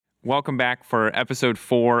Welcome back for episode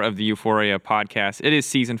 4 of the Euphoria podcast. It is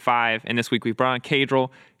season 5, and this week we've brought on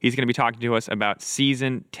Kadril. He's going to be talking to us about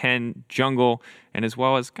season 10 jungle, and as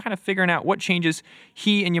well as kind of figuring out what changes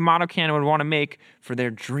he and Yamato Cannon would want to make for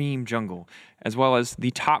their dream jungle, as well as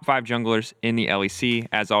the top 5 junglers in the LEC.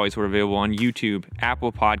 As always, we're available on YouTube,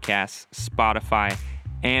 Apple Podcasts, Spotify,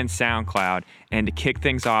 and SoundCloud. And to kick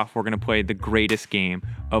things off, we're going to play the greatest game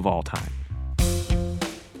of all time.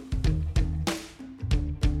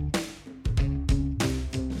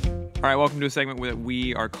 All right, welcome to a segment that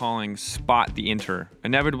we are calling Spot the Inter.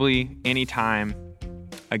 Inevitably, anytime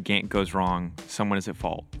a gank goes wrong, someone is at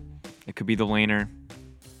fault. It could be the laner,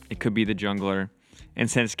 it could be the jungler, and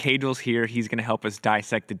since Kadril's here, he's going to help us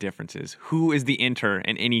dissect the differences. Who is the Inter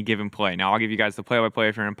in any given play? Now, I'll give you guys the play-by-play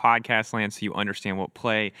if you're in podcast land so you understand what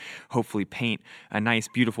play, hopefully paint a nice,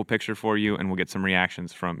 beautiful picture for you, and we'll get some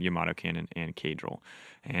reactions from Yamato Cannon and Kadril.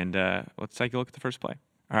 And let's take a look at the first play.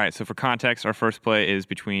 All right, so for context, our first play is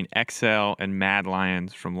between XL and Mad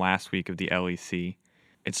Lions from last week of the LEC.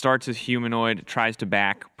 It starts as Humanoid, tries to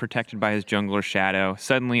back, protected by his jungler Shadow.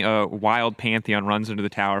 Suddenly, a wild Pantheon runs into the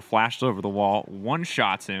tower, flashes over the wall,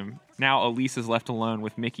 one-shots him. Now Elise is left alone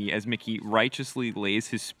with Mickey as Mickey righteously lays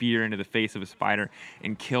his spear into the face of a spider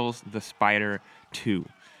and kills the spider too.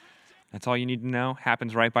 That's all you need to know.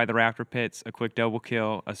 Happens right by the Raptor pits, a quick double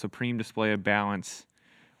kill, a supreme display of balance.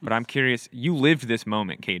 But I'm curious, you lived this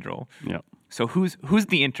moment, Kadril. Yeah. So who's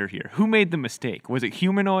the Inter here? Who made the mistake? Was it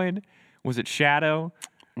Humanoid? Was it Shadow?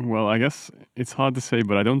 Well, I guess it's hard to say,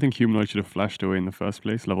 but I don't think Humanoid should have flashed away in the first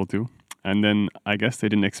place, level 2. And then I guess they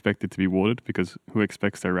didn't expect it to be warded, because who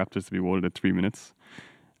expects their Raptors to be warded at 3 minutes?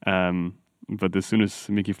 But as soon as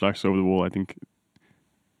Mickey flashed over the wall, I think,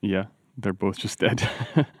 yeah, they're both just dead.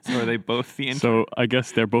 So are they both the Inter? So I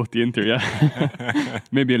guess they're both the Inter, yeah.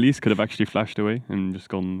 Maybe Elise could have actually flashed away and just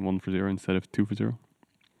gone 1-0 instead of 2-0.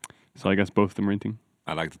 So I guess both of them are Inting.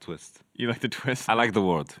 I like the twist. You like the twist? I like the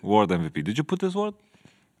ward. Ward MVP. Did you put this word?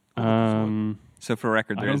 So for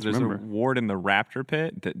record, there's a ward in the Raptor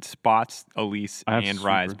pit that spots Elise and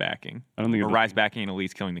Ryze backing. I don't think or Ryze backing and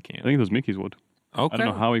Elise killing the cannon. I think it was Mickey's ward. Okay. I don't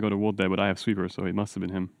know how he got a ward there, but I have Sweeper, so it must have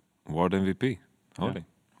been him. Ward MVP. Holy. Yeah.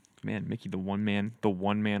 Man, Mickey, the one man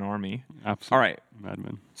army. Absolutely. All right.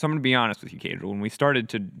 Madman. So I'm going to be honest with you, Kadril. When we started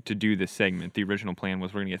to do this segment, the original plan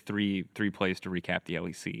was we're going to get three plays to recap the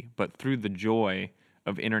LEC. But through the joy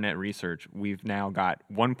of internet research, we've now got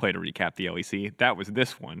one play to recap the LEC. That was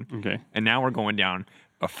this one. Okay. And now we're going down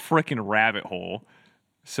a frickin' rabbit hole.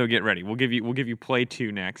 So get ready. We'll give you play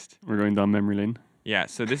 2 next. We're going down memory lane. Yeah,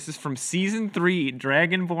 so this is from Season 3,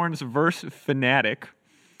 Dragonborn's versus Fnatic.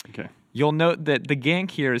 Okay. You'll note that the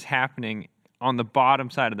gank here is happening on the bottom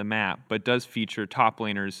side of the map, but does feature top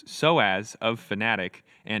laners Soaz of Fnatic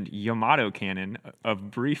and Yamato Cannon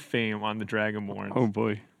of brief fame on the Dragonborn. Oh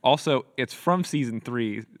boy. Also, it's from Season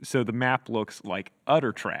 3, so the map looks like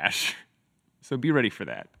utter trash. So be ready for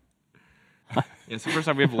that. Yeah, so first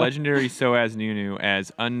off, we have legendary Soaz Nunu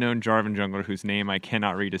as unknown Jarvan jungler whose name I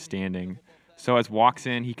cannot read as standing. Soaz walks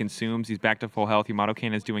in, he consumes, he's back to full health. Yamato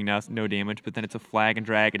Cannon is doing no damage, but then it's a flag and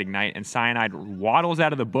drag and ignite, and Cyanide waddles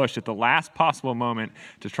out of the bush at the last possible moment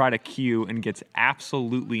to try to Q and gets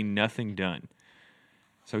absolutely nothing done.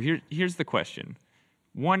 So here's the question.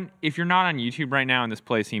 One, if you're not on YouTube right now and this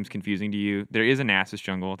play seems confusing to you, there is a Nasus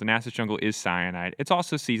jungle. The Nasus jungle is Cyanide. It's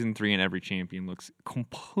also Season 3 and every champion looks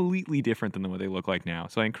completely different than what they look like now.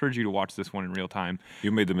 So I encourage you to watch this one in real time.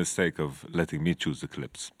 You made the mistake of letting me choose the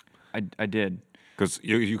clips. I did. Because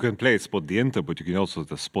you can play spot the Inter, but you can also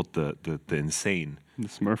spot the insane The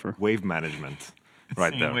Smurfer. wave management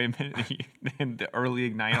right there. And the early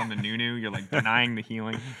ignite on the Nunu, you're like denying the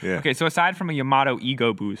healing. Yeah. Okay, so aside from a Yamato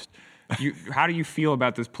ego boost, how do you feel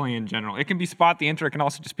about this play in general? It can be spot the Inter. It can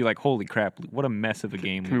also just be like, holy crap, what a mess of a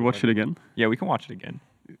game. Can we watch it again? Yeah, we can watch it again.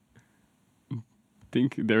 I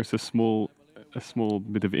think there's a small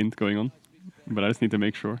bit of int going on, but I just need to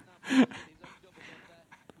make sure.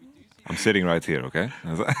 I'm sitting right here, okay?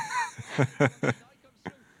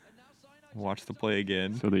 Watch the play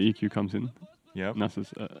again. So the EQ comes in. Yep.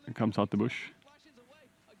 Nasus comes out the bush.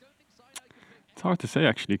 It's hard to say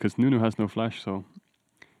actually, because Nunu has no flash, so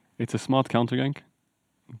it's a smart counter gank,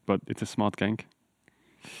 but it's a smart gank.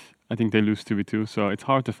 I think they lose 2v2, so it's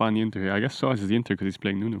hard to find the Inter here. I guess Soaz is the Inter because he's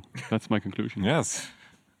playing Nunu. That's my conclusion. Yes.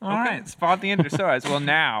 All right, spot the Inter Soaz. Well,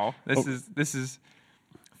 now this is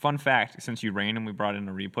fun fact. Since you randomly brought in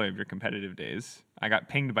a replay of your competitive days, I got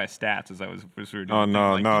pinged by stats as we were doing. Oh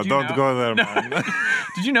no, like, don't go there, man.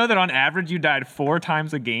 Did you know that on average you died 4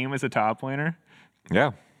 times a game as a top laner?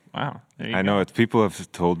 Yeah. Wow. There you I go. know it. People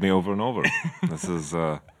have told me over and over. This is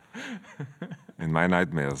in my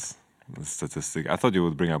nightmares. statistic. I thought you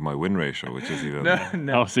would bring up my win ratio, which is even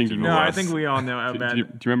I was thinking. No, I worse. think we all know how Do bad. you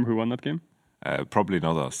remember who won that game? Probably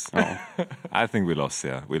not us. Oh, I think we lost.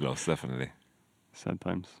 Yeah, we lost definitely. sad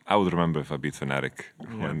times. I would remember if I beat Fnatic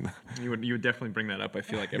when. You would definitely bring that up. I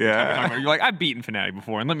feel like every Yeah. time we talk about it, you're like, I've beaten Fnatic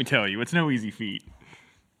before, and let me tell you, it's no easy feat.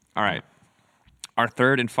 All right, our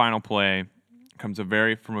third and final play comes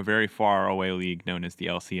from a very far away league known as the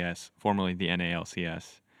LCS, formerly the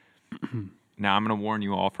NALCS. Now I'm going to warn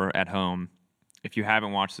you all for at home. If you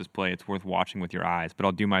haven't watched this play, it's worth watching with your eyes, but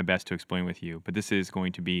I'll do my best to explain with you. But this is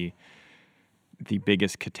going to be the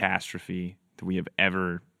biggest catastrophe that we have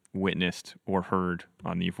ever witnessed or heard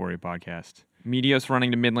on the Euphoria podcast. Meteos running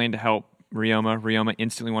to mid lane to help Ryoma. Ryoma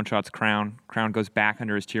instantly one-shots Crown. Crown goes back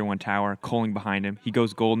under his tier 1 tower, Coling behind him. He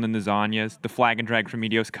goes golden in the Zanyas. The flag and drag from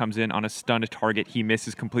Meteos comes in on a stunned target. He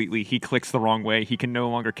misses completely. He clicks the wrong way. He can no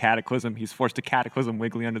longer Cataclysm. He's forced to Cataclysm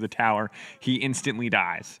Wiggly under the tower. He instantly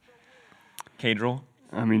dies. Kadril?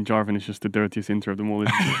 I mean, Jarvan is just the dirtiest inter of them all.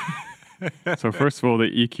 Isn't he? So first of all, the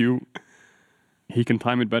EQ, he can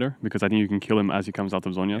time it better because I think you can kill him as he comes out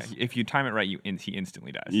of Zhonya's. If you time it right, he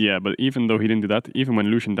instantly dies. Yeah, but even though he didn't do that, even when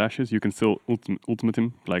Lucian dashes, you can still ultimate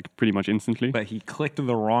him like pretty much instantly. But he clicked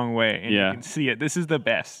the wrong way, and Yeah. you can see it. This is the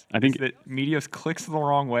best. I think- is that Meteos clicks the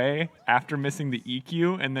wrong way after missing the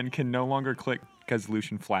EQ, and then can no longer click because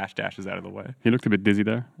Lucian flash dashes out of the way. He looked a bit dizzy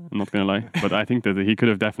there, I'm not going to lie. But I think that he could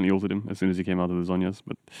have definitely ulted him as soon as he came out of the Zhonya's,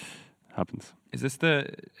 but happens. Do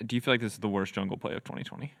you feel like this is the worst jungle play of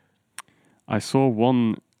 2020? I saw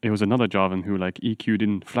one, it was another Jarvan who like EQ'd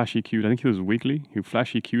in, flash EQ'd, I think he was Wiggly, who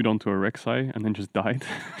flash EQ'd onto a Rek'Sai and then just died.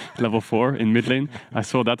 Level 4 in mid lane. I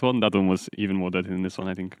saw that one was even more dirty than this one,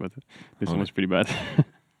 I think, but this one was pretty bad.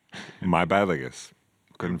 My bad, I guess.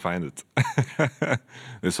 Couldn't find it.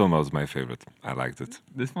 This one was my favorite. I liked it.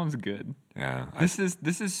 This one's good. Yeah. This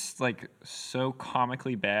is like so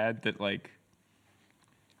comically bad that like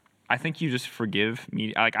I think you just forgive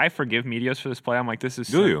me. Like I forgive Meteos for this play. I'm like, this is.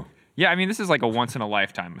 Do you? Yeah, I mean, this is like a once in a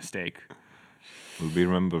lifetime mistake. Will be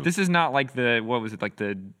remembered. This is not like was it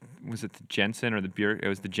the Jensen or the Bjerg? It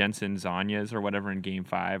was the Jensen Zanyas or whatever in Game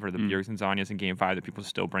 5 or the Bjergsen Zanyas in Game 5 that people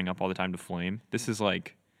still bring up all the time to flame. This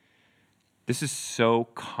is so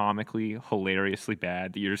comically, hilariously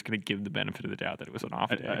bad that you're just going to give the benefit of the doubt that it was an off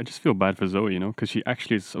day. I just feel bad for Zoe, because she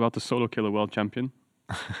actually is about to solo kill a world champion.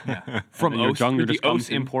 From And your Oath, jungler with the just comes Oath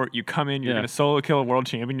in. import, you come in, you're Yeah. going to solo kill a world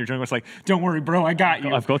champion, your jungler's like, don't worry, bro, I got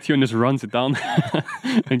you. I've got you, and just runs it down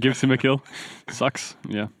and gives him a kill. Sucks.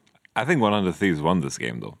 Yeah. I think 100 Thieves won this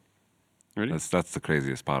game, though. Really? That's the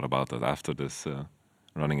craziest part about it. After this,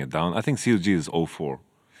 running it down, I think CLG is 0-4.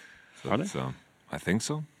 So Are they? it's, I think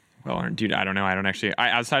so. Well, dude, I don't know. I don't actually.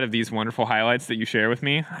 Outside of these wonderful highlights that you share with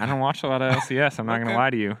me, I don't watch a lot of LCS. I'm not going to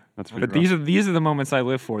lie to you. That's pretty But rough. these are the moments I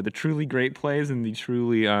live for. The truly great plays and the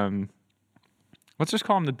truly let's just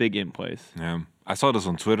call them the big in plays. Yeah. I saw this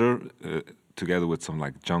on Twitter together with some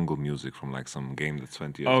like jungle music from like some game that's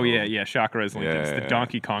 20 years Oh old. yeah, Chakras linked. It's the Yeah.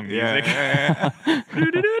 Donkey Kong Yeah,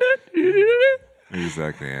 music.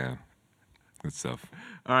 Exactly, yeah. Good stuff.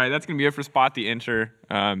 All right, that's going to be it for Spot the Inter.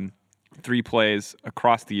 3 plays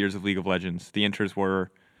across the years of League of Legends. The Inters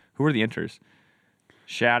were... Who were the Inters?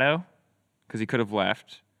 Shadow, because he could have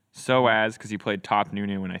left. Soaz, because he played top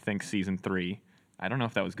Nunu in, I think, Season 3. I don't know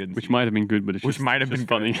if that was good. In Which season- might have been good, but it's Which just, might have just been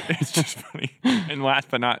funny. good. It's just funny. And last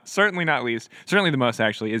but certainly not least, certainly the most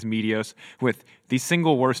actually, is Meteos with the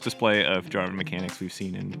single worst display of Jarvan mechanics we've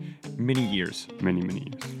seen in many years. many, many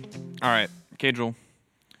years. All right, Kadril.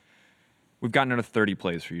 We've got another 30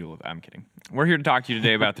 plays for you to live. I'm kidding. We're here to talk to you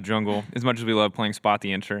today about the jungle. As much as we love playing Spot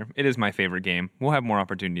the Inter, it is my favorite game. We'll have more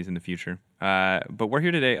opportunities in the future. But we're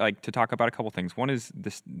here today to talk about a couple things. One is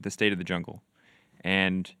the state of the jungle.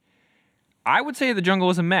 And I would say the jungle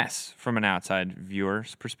is a mess from an outside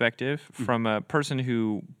viewer's perspective. From a person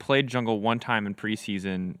who played jungle one time in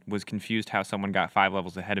preseason, was confused how someone got 5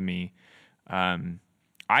 levels ahead of me.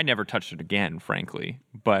 I never touched it again, frankly.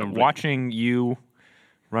 But watching you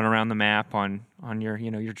run around the map on your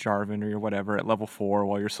your Jarvan or your whatever at level 4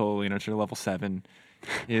 while you're solo at your level 7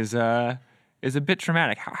 is a bit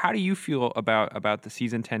traumatic. How do you feel about the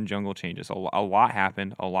season 10 jungle changes? A lot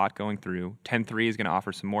happened, a lot going through. 10.3 is going to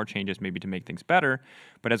offer some more changes maybe to make things better,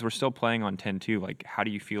 but as we're still playing on 10.2, like how do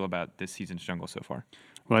you feel about this season's jungle so far?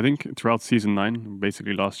 Well, I think throughout Season 9,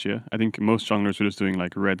 basically last year, I think most junglers were just doing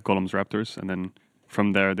like red golems raptors, and then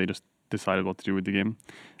from there they just decided what to do with the game.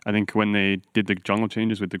 I think when they did the jungle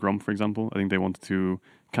changes with the Gromp, for example, I think they wanted to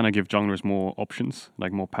kind of give junglers more options,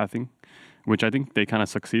 like more pathing, which I think they kind of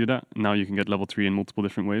succeeded at. Now you can get level 3 in multiple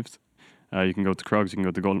different waves. You can go to Krugs, you can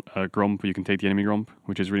go to Gromp, you can take the enemy Gromp,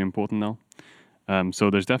 which is really important now. So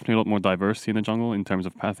there's definitely a lot more diversity in the jungle in terms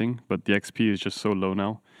of pathing, but the XP is just so low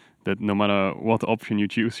now that no matter what option you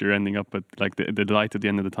choose, you're ending up at like the light at the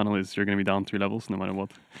end of the tunnel is you're going to be down 3 levels no matter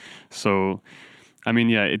what. So, I mean,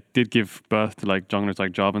 yeah, it did give birth to like junglers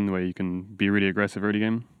like Jarvan where you can be really aggressive early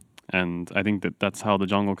game. And I think that's how the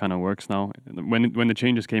jungle kind of works now. When the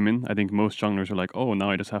changes came in, I think most junglers are like, oh,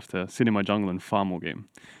 now I just have to sit in my jungle and farm all game.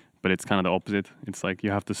 But it's kind of the opposite. It's like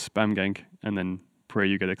you have to spam gank and then pray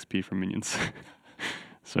you get XP from minions.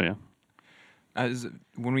 So yeah.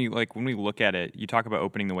 When we look at it, you talk about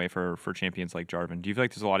opening the way for champions like Jarvan. Do you feel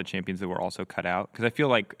like there's a lot of champions that were also cut out? Because I feel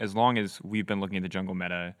like as long as we've been looking at the jungle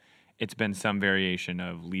meta, it's been some variation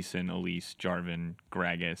of Lee Sin, Elise, Jarvan,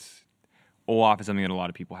 Gragas. Olaf is something that a lot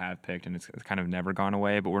of people have picked, and it's kind of never gone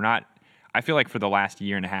away. But we're not. I feel like for the last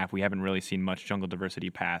year and a half, we haven't really seen much jungle diversity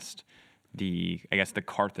past the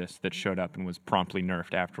Karthus that showed up and was promptly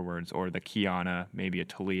nerfed afterwards, or the Kiana, maybe a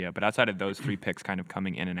Taliyah. But outside of those 3 picks kind of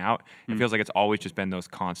coming in and out, it feels like it's always just been those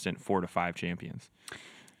constant 4 to 5 champions.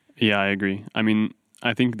 Yeah, I agree. I mean,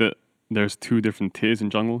 I think that there's 2 different tiers in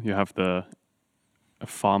jungle. You have the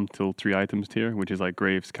farm till 3 items tier, which is like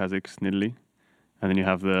Graves, Kha'Zix, Nidalee. And then you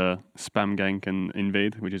have the spam gank and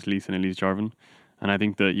invade, which is Lee Sin and Elise Jarvan. And I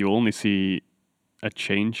think that you only see a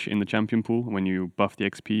change in the champion pool when you buff the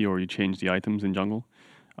XP or you change the items in jungle.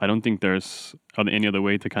 I don't think there's any other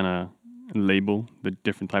way to kind of label the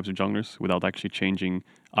different types of junglers without actually changing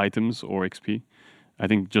items or XP. I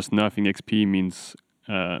think just nerfing XP means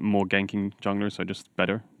more ganking junglers are just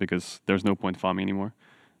better because there's no point farming anymore.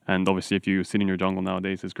 And obviously, if you sit in your jungle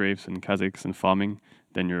nowadays as Graves and Kha'Zix and farming,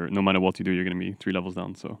 then no matter what you do, you're going to be 3 levels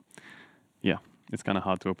down. So, yeah, it's kind of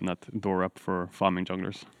hard to open that door up for farming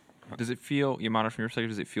junglers. Does it feel, Yamano, from your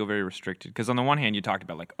perspective, does it feel very restricted? Because on the one hand, you talked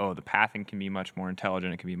about like, oh, the pathing can be much more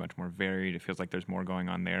intelligent, it can be much more varied. It feels like there's more going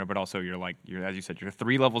on there. But also, you're as you said, you're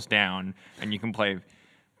 3 levels down, and you can play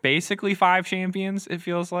basically 5 champions. It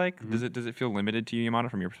feels like. Mm-hmm. Does it feel limited to you, Yamano,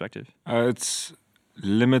 from your perspective? It's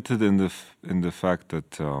limited in the fact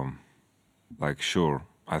that, sure,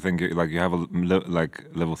 I think like you have a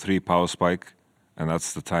level 3 power spike, and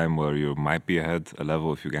that's the time where you might be ahead a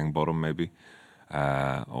level if you gank bottom maybe.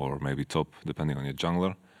 Or maybe top, depending on your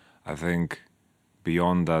jungler. I think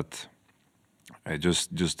beyond that,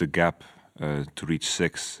 just the gap to reach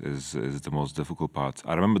 6 is the most difficult part.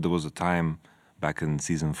 I remember there was a time back in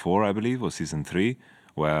Season 4, I believe, or Season 3,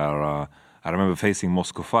 where I remember facing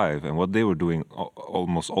Moscow 5, and what they were doing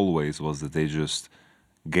almost always was that they just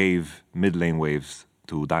gave mid lane waves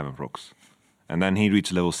to Diamond Procs. And then he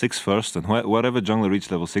reached level 6 first, and whatever jungler reached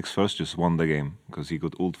level 6 first just won the game, because he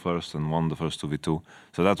got ult first and won the first 2v2.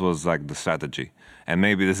 So that was like the strategy. And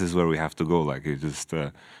maybe this is where we have to go. Like you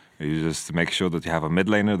just make sure that you have a mid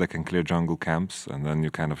laner that can clear jungle camps, and then you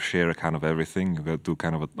kind of share kind of everything. You got to do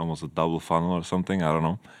kind of almost a double funnel or something. I don't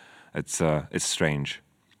know. It's strange.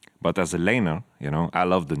 But as a laner, I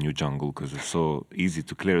love the new jungle because it's so easy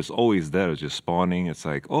to clear. It's always there. It's just spawning. It's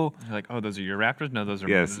like, oh. You're like, oh, those are your raptors? No, those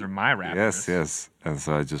are my raptors. Yes. And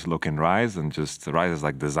so I just look in Ryze, and just Ryze is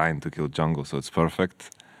like designed to kill jungle, so it's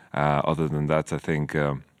perfect. Other than that, I think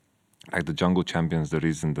like the jungle champions, the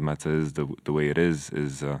reason the meta is the way it is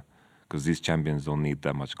because these champions don't need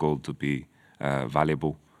that much gold to be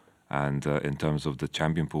valuable. And in terms of the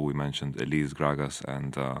champion pool, we mentioned Elise, Gragas,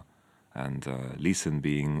 and Lee Sin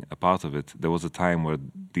being a part of it. There was a time where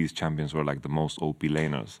these champions were like the most OP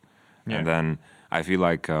laners. Yeah. And then I feel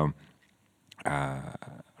like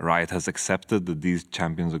Riot has accepted that these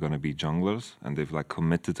champions are going to be junglers, and they've like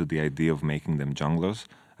committed to the idea of making them junglers.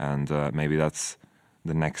 And maybe that's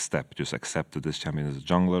the next step. Just accept that this champion is a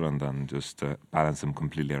jungler, and then just balance them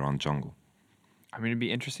completely around jungle. I mean, it'd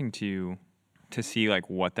be interesting to see like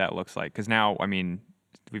what that looks like, because now, I mean,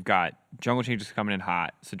 we've got jungle changes coming in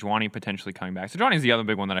hot. Sejuani potentially coming back. Sejuani is the other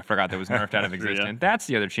big one that I forgot that was nerfed out of existence. Yeah. That's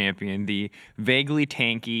the other champion, the vaguely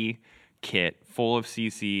tanky kit, full of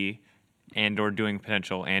CC and/or doing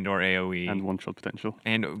potential and/or AOE. And one-shot potential.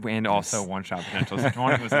 And also one-shot potential.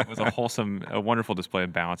 Sejuani was a wonderful display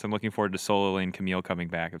of balance. I'm looking forward to solo lane Camille coming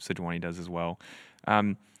back if Sejuani does as well.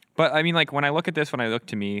 But I mean, like when I look at this,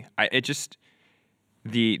 to me, it just...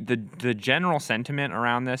 The general sentiment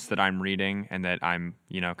around this that I'm reading and that I'm,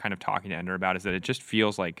 kind of talking to Ender about is that it just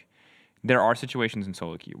feels like there are situations in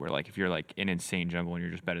solo queue where like if you're like an insane jungle and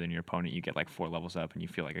you're just better than your opponent, you get like 4 levels up and you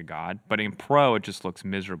feel like a god. But in pro, it just looks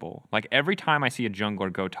miserable. Like every time I see a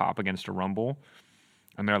jungler go top against a Rumble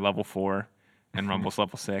and they're level 4 and Rumble's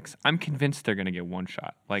level 6, I'm convinced they're going to get one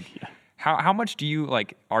shot. Like how much do you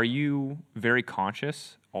are you very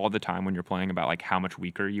conscious all the time when you're playing about like how much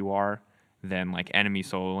weaker you are than like enemy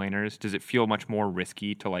solo laners? Does it feel much more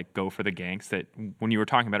risky to like go for the ganks that when you were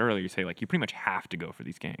talking about earlier, you say like you pretty much have to go for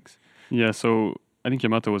these ganks? Yeah, so I think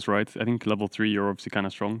Yamato was right. I think level 3 you're obviously kind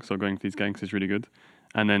of strong, so going for these ganks is really good.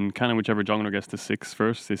 And then kind of whichever jungler gets to 6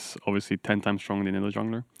 first is obviously 10 times stronger than another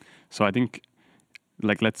jungler. So I think,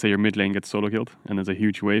 like, let's say your mid lane gets solo killed and there's a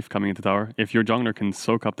huge wave coming into tower. If your jungler can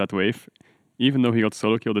soak up that wave, even though he got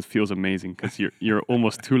solo killed, it feels amazing because you're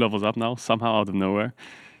almost 2 levels up now, somehow out of nowhere.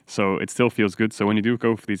 So it still feels good. So when you do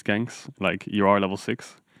go for these ganks, like you are level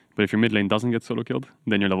 6, but if your mid lane doesn't get solo killed,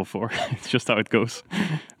 then you're level 4. It's just how it goes.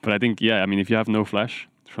 But I think, yeah, I mean, if you have no flash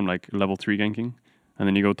from like level 3 ganking, and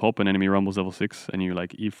then you go top and enemy rumbles level 6, and you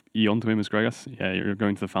like E onto him as Gragas, yeah, you're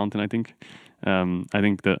going to the fountain, I think. I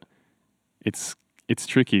think that it's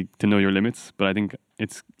tricky to know your limits, but I think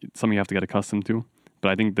it's something you have to get accustomed to. But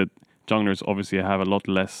I think that junglers obviously have a lot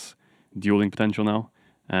less dueling potential now.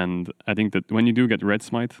 And I think that when you do get Red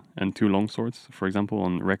Smite and 2 longswords, for example,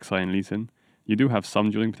 on Rek'Sai and Lee Sin, you do have some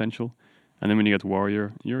dueling potential. And then when you get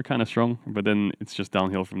Warrior, you're kind of strong, but then it's just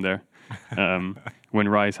downhill from there. When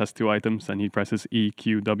Ryze has 2 items and he presses E,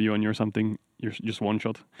 Q, W on you or something, you're just one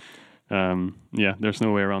shot. Yeah, there's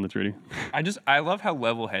no way around it really. I love how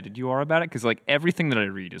level-headed you are about it, because like everything that I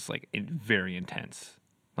read is like very intense,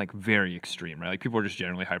 like very extreme, right? Like people are just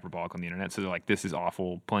generally hyperbolic on the internet, so they're like, "This is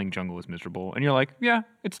awful. Playing jungle is miserable," and you're like, "Yeah,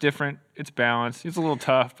 it's different. It's balanced. It's a little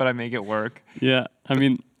tough, but I make it work." Yeah, I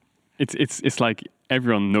mean, it's like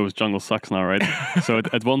everyone knows jungle sucks now, right? So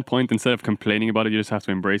at one point, instead of complaining about it, you just have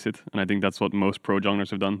to embrace it, and I think that's what most pro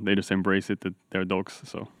junglers have done. They just embrace it that they're dogs,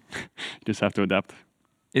 so you just have to adapt.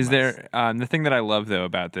 Is there the thing that I love though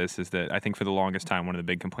about this is that I think for the longest time one of the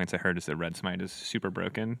big complaints I heard is that Red Smite is super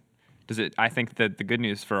broken. I think that the good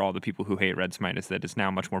news for all the people who hate Red Smite is that it's now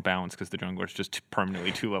much more balanced because the jungler is just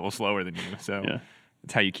permanently 2 levels lower than you. So Yeah.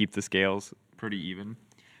 That's how you keep the scales pretty even.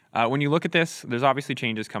 When you look at this, there's obviously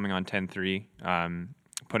changes coming on 10.3,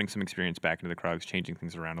 putting some experience back into the Krugs, changing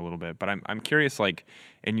things around a little bit. But I'm curious, like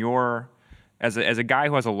in your as a guy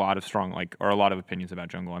who has a lot of a lot of opinions about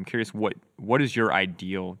jungle, I'm curious what does your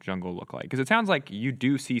ideal jungle look like? Because it sounds like you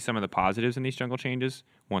do see some of the positives in these jungle changes.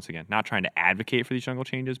 Once again, not trying to advocate for these jungle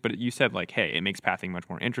changes, but you said like, hey, it makes pathing much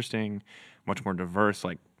more interesting, much more diverse.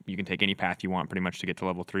 Like you can take any path you want pretty much to get to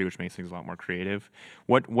level 3, which makes things a lot more creative.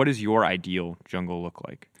 What does your ideal jungle look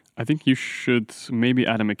like? I think you should maybe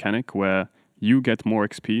add a mechanic where you get more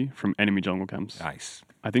XP from enemy jungle camps. Nice.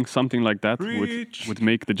 I think something like that would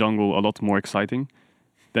make the jungle a lot more exciting.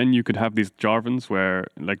 Then you could have these Jarvans where,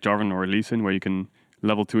 like Jarvan or Lee Sin, where you can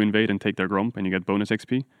level 2 invade and take their Gromp and you get bonus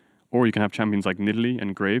XP. Or you can have champions like Nidalee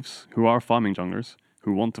and Graves, who are farming junglers,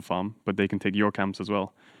 who want to farm, but they can take your camps as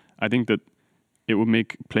well. I think that it would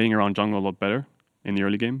make playing around jungle a lot better in the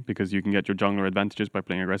early game, because you can get your jungler advantages by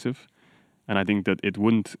playing aggressive. And I think that it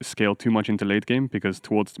wouldn't scale too much into late game, because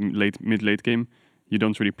towards mid-late game, you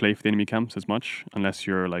don't really play for the enemy camps as much, unless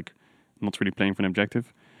you're like not really playing for an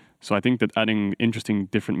objective. So I think that adding interesting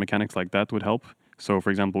different mechanics like that would help. So for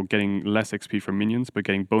example, getting less XP from minions, but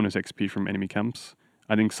getting bonus XP from enemy camps.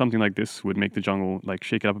 I think something like this would make the jungle like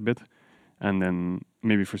shake it up a bit. And then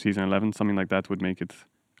maybe for season 11, something like that would make it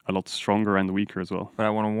a lot stronger and weaker as well. But I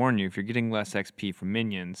want to warn you, if you're getting less XP from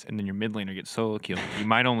minions and then your mid laner gets solo killed, you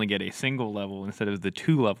might only get a single level instead of the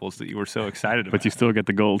 2 levels that you were so excited about. But you still get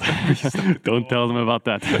the gold. Don't tell them about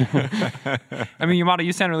that. I mean, Yamato,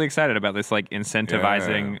 you sound really excited about this, like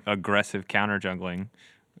incentivizing aggressive counter jungling.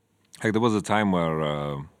 Like there was a time where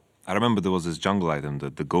I remember there was this jungle item,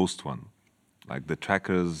 the ghost one. Like the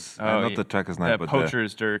trackers, not the trackers knife, but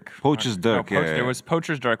Poacher's Dirk. Poacher's Dirk, There was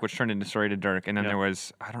Poacher's Dirk, which turned into Serrated Dirk, and then there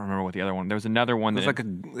was, I don't remember what the other one. There was another one it that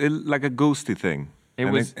was like a ghosty thing.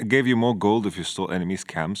 It gave you more gold if you stole enemies'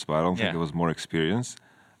 camps, but I don't think it was more experience.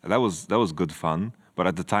 That was good fun, but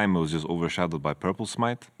at the time it was just overshadowed by Purple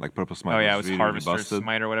Smite. Like Purple Smite. It was really, Harvester's really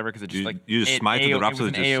Smite or whatever, because it just you just smited the Raptor, it was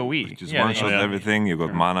an AOE. Just one shot everything. You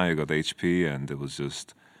got mana, you got HP, and it was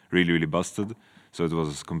just really, really busted. So it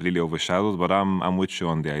was completely overshadowed, but I'm with you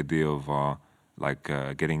on the idea of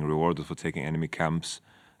getting rewarded for taking enemy camps.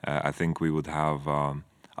 I think we would have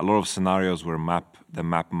a lot of scenarios where the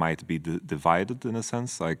map might be divided in a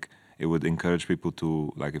sense. Like it would encourage people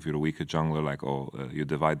to, like if you're a weaker jungler, you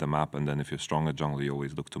divide the map, and then if you're stronger jungler, you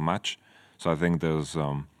always look to match. So I think there's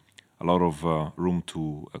a lot of room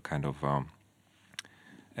to kind of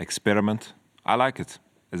experiment. I like it.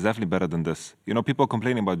 It's definitely better than this. You know, people are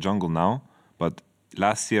complaining about jungle now, but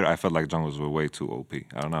last year I felt like junglers were way too OP.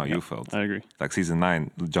 I don't know how you felt. I agree. Like season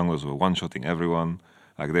 9, junglers were one-shotting everyone.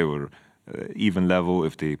 Like they were even level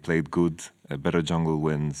if they played good. Better jungle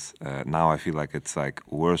wins. Now I feel like it's like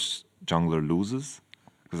worse jungler loses.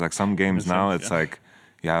 Because like some games now it's like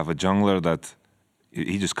you have a jungler that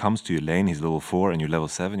he just comes to your lane, he's level 4 and you're level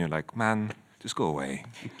 7, you're like, man, just go away.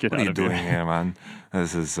 Get What out are you of doing here. here, man?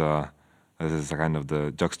 This is kind of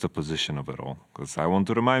the juxtaposition of it all. Because I want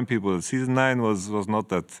to remind people that Season 9 was not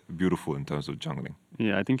that beautiful in terms of jungling.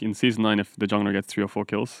 Yeah, I think in Season 9, if the jungler gets 3 or 4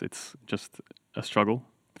 kills, it's just a struggle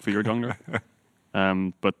for your jungler.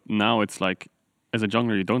 But now it's like, as a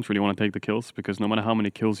jungler, you don't really want to take the kills because no matter how many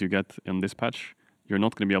kills you get in this patch, you're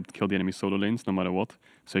not going to be able to kill the enemy solo lanes no matter what.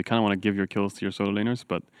 So you kind of want to give your kills to your solo laners.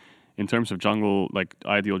 But in terms of jungle, like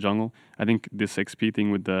ideal jungle, I think this XP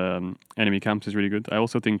thing with the enemy camps is really good. I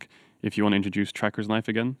also think if you want to introduce Tracker's Knife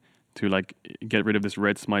again to like get rid of this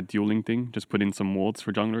red smite dueling thing, just put in some wards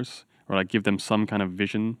for junglers or like give them some kind of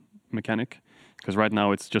vision mechanic. Because right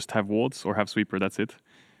now it's just have wards or have sweeper, that's it.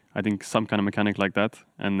 I think some kind of mechanic like that,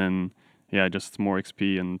 and then yeah, just more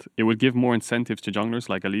XP, and it would give more incentives to junglers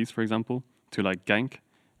like Elise, for example, to like gank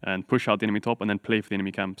and push out the enemy top and then play for the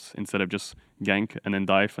enemy camps instead of just gank and then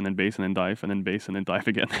dive and then base and then dive and then base and then dive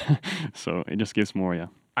again. So it just gives more, yeah.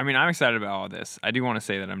 I mean, I'm excited about all this. I do want to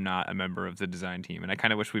say that I'm not a member of the design team, and I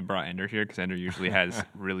kind of wish we brought Ender here because Ender usually has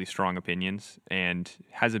really strong opinions and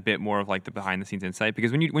has a bit more of like the behind-the-scenes insight.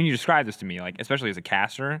 Because when you describe this to me, like especially as a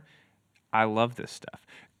caster, I love this stuff.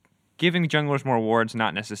 Giving junglers more wards,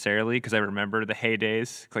 not necessarily, because I remember the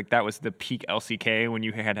heydays. Like that was the peak LCK when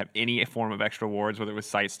you had to have any form of extra wards, whether it was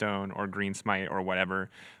Sightstone or Green Smite or whatever.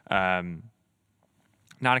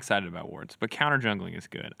 Not excited about wards, but counter jungling is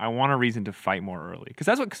good. I want a reason to fight more early, because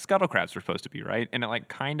that's what Scuttlecrafts were supposed to be, right? And it like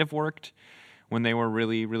kind of worked when they were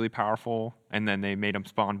really, really powerful, and then they made them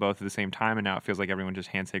spawn both at the same time, and now it feels like everyone just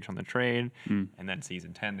handshakes on the trade. And then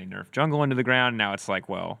Season 10, they nerfed jungle into the ground, and now it's like,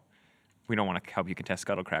 well, we don't want to help you contest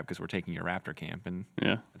Scuttlecrab because we're taking your Raptor camp, and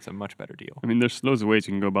Yeah. it's a much better deal. I mean, there's loads of ways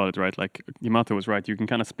you can go about it, right? Like Yamato was right. You can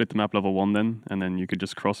kind of split the map level 1 then, and then you could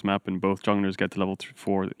just cross map and both junglers get to level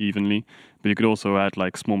 4 evenly. But you could also add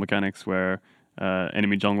like small mechanics where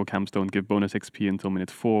enemy jungle camps don't give bonus XP until minute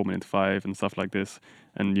 4, minute 5, and stuff like this.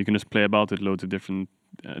 And you can just play about it, loads of different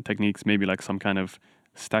techniques, maybe like some kind of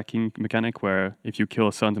stacking mechanic where if you kill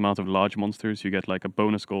a certain amount of large monsters, you get like a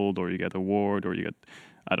bonus gold, or you get a ward, or you get,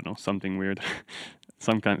 I don't know, something weird.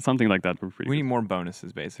 Something like that. We need more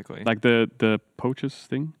bonuses, basically. Like the poachers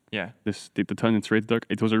thing. Yeah. The turn into Raid Dark.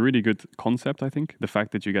 It was a really good concept, I think. The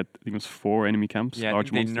fact that you get, I think it was 4 enemy camps, Yeah, I large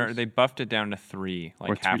think monsters. they buffed it down to 3, Or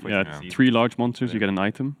like halfway through the season. 3 large monsters, you get an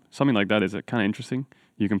item. Something like that is kind of interesting.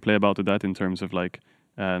 You can play about that in terms of like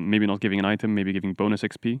maybe not giving an item, maybe giving bonus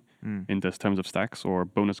XP in this terms of stacks or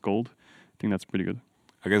bonus gold. I think that's pretty good.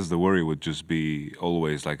 I guess the worry would just be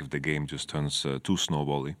always like if the game just turns too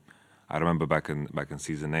snowbally. I remember back in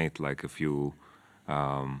Season 8, like a few.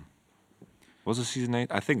 Was it Season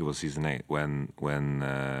 8? I think it was Season 8 when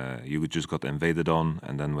you just got invaded on,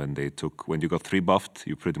 and then when you got 3 buffed,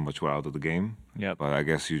 you pretty much were out of the game. Yep. But I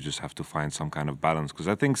guess you just have to find some kind of balance, because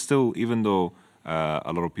I think still, even though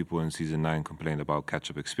a lot of people in Season 9 complained about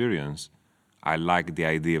catch-up experience, I like the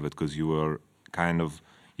idea of it because you were kind of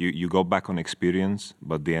you got back on experience,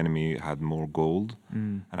 but the enemy had more gold,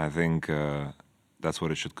 and I think that's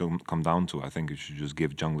what it should come down to. I think you should just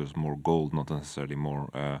give junglers more gold, not necessarily more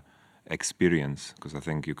experience, because I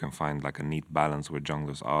think you can find like a neat balance where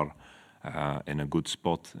junglers are in a good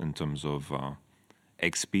spot in terms of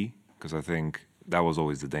XP, because I think that was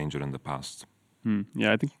always the danger in the past.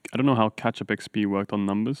 Yeah, I don't know how catch-up XP worked on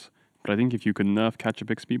numbers, but I think if you could nerf catch-up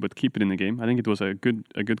XP but keep it in the game, I think it was a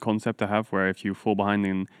good concept to have, where if you fall behind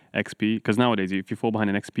in XP, because nowadays if you fall behind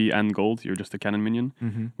in XP and gold, you're just a cannon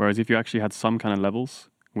minion. Whereas if you actually had some kind of levels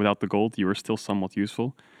without the gold, you were still somewhat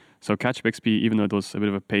useful. So catch-up XP, even though it was a bit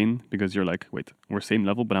of a pain, because you're like, wait, we're same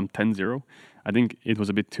level, but I'm 10-0. I think it was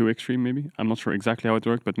a bit too extreme, maybe. I'm not sure exactly how it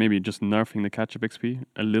worked, but maybe just nerfing the catch-up XP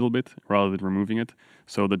a little bit rather than removing it.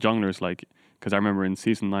 So the junglers, like, because I remember in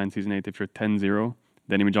Season 9, Season 8, if you're 10-0,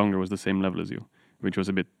 the enemy jungler was the same level as you, which was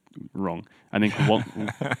a bit wrong. I think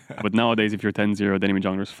but nowadays, if you're 10-0, the enemy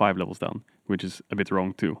jungler is 5 levels down, which is a bit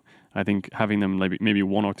wrong too. I think having them like maybe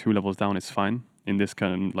 1 or 2 levels down is fine in this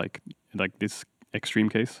kind of like this extreme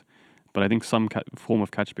case. But I think some form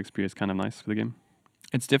of catch-up XP is kind of nice for the game.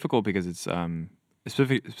 It's difficult because it's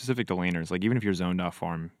specific to laners. Like even if you're zoned off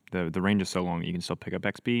farm, the range is so long that you can still pick up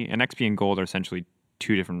XP. And XP and gold are essentially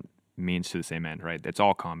 2 different means to the same end, right? It's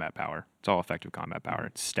all combat power. It's all effective combat power.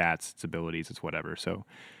 It's stats, it's abilities, it's whatever. So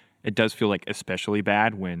it does feel like especially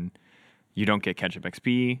bad when you don't get catch-up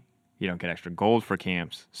XP, you don't get extra gold for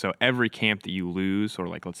camps. So every camp that you lose, or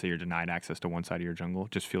like let's say you're denied access to one side of your jungle,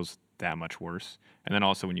 just feels that much worse. And then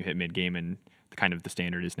also when you hit mid-game and kind of the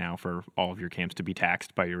standard is now for all of your camps to be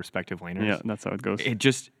taxed by your respective laners. Yeah, that's how it goes. It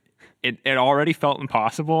just it already felt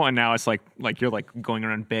impossible, and now it's like you're like going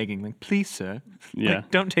around begging, like, please, sir, Yeah. like,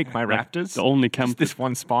 don't take my raptors. The only Just camp this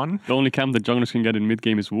one spawn. The only camp that junglers can get in mid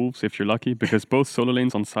game is Wolves if you're lucky, because both solo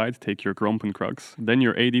lanes on side take your Gromp and Krugs. Then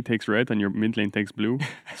your AD takes red and your mid lane takes blue.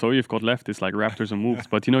 So all you've got left is like Raptors and Wolves.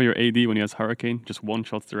 But you know your AD when he has Hurricane just one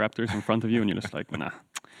shots the Raptors in front of you, and you're just like, nah,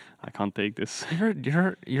 I can't take this. You're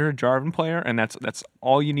a Jarvan player, and that's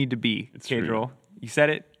all you need to be. It's true. Cadril. You said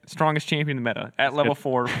it. Strongest champion in the meta at level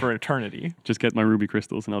 4 for eternity. Just get my Ruby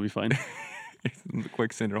Crystals and I'll be fine. The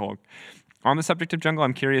quick Cinderhulk. On the subject of jungle,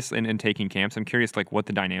 I'm curious in taking camps. I'm curious like what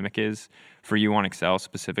the dynamic is for you on Excel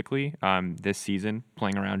specifically this season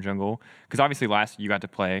playing around jungle, because obviously last you got to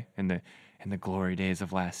play in the glory days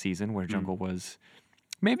of last season where jungle was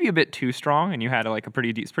maybe a bit too strong, and you had like a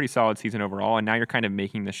pretty solid season overall, and now you're kind of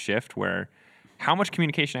making this shift where how much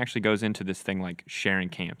communication actually goes into this thing like sharing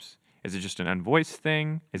camps? Is it just an unvoiced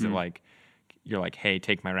thing? Is it like you're like, hey,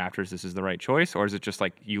 take my Raptors, this is the right choice? Or is it just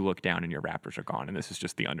like you look down and your Raptors are gone and this is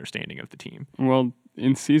just the understanding of the team? Well,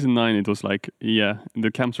 in Season 9, it was like, yeah, the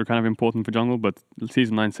camps were kind of important for jungle, but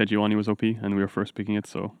Season 9 Sejuani was OP and we were first picking it,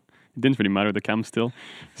 so it didn't really matter, the camp still.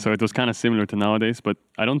 So it was kind of similar to nowadays, but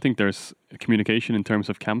I don't think there's communication in terms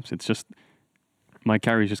of camps. It's just my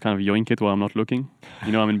carry is just kind of yoink it while I'm not looking.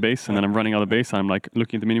 You know, I'm in base and then I'm running out of base and I'm like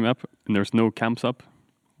looking at the minimap and there's no camps up.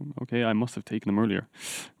 Okay, I must have taken them earlier.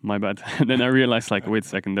 My bad. And then I realized, like, wait a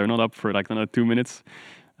second, they're not up for like another 2 minutes.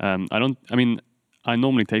 I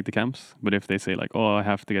normally take the camps, but if they say like, oh, I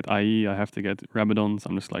have to get IE, I have to get Rabadons,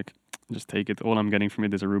 I'm just like, just take it. All I'm getting from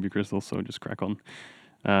it is a Ruby Crystal, so just crack on.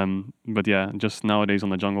 But yeah, just nowadays on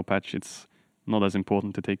the jungle patch, it's not as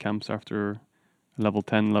important to take camps after level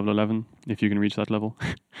 10, level 11, if you can reach that level.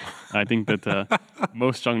 I think that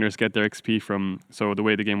most junglers get their XP from, so the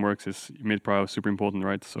way the game works is mid-prio is super important,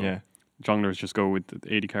 right? So Yeah. junglers just go with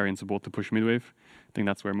the AD carry and support to push mid-wave. I think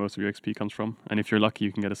that's where most of your XP comes from. And if you're lucky,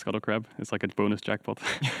 you can get a Scuttle Crab. It's like a bonus jackpot.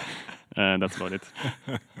 And that's about it.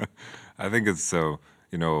 I think it's so,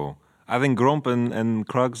 I think Gromp and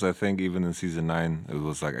Krugs, I think even in Season 9, it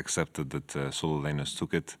was like accepted that solo laners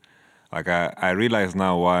took it. Like I realize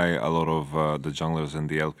now why a lot of the junglers in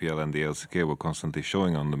the LPL and the LCK were constantly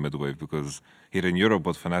showing on the midwave, because here in Europe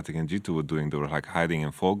what Fnatic and G2 were doing, they were like hiding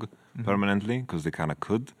in fog permanently because they kind of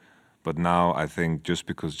could. But now I think just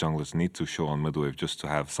because junglers need to show on midwave just to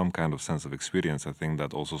have some kind of sense of experience, I think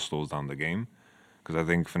that also slows down the game. Because I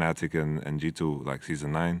think Fnatic and G2, like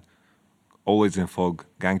Season 9, always in fog,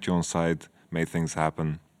 ganked you on side, made things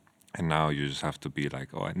happen. And now you just have to be like,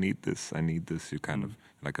 oh, I need this. You kind of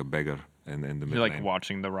like a beggar in the mid You're like lane.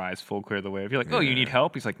 watching the Rise full clear the wave. You're like, oh, you need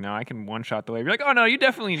help? He's like, no, I can one-shot the wave. You're like, oh, no, you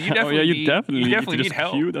definitely you definitely need just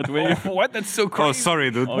help. queue that wave. Oh, what? That's so crazy. Oh,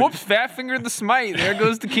 sorry, dude. Whoops, fat fingered the smite. There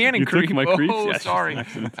goes the cannon You took creep. my creeps? Oh, Yeah, it's just sorry. an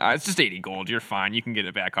accident. It's just 80 gold. You're fine. You can get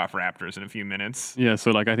it back off Raptors in a few minutes. Yeah,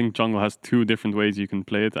 so like I think jungle has two different ways you can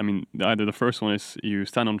play it. I mean, either the first one is you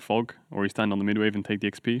stand on fog, or you stand on the midwave and take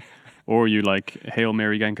the XP, or you like Hail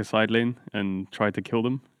Mary gank a side lane and try to kill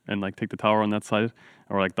them and like take the tower on that side,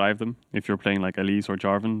 or like dive them. If you're playing like Elise or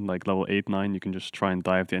Jarvan, like level 8, 9, you can just try and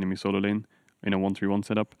dive the enemy solo lane in a 1-3-1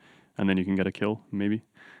 setup, and then you can get a kill maybe,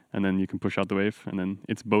 and then you can push out the wave, and then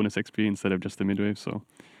it's bonus XP instead of just the midwave. So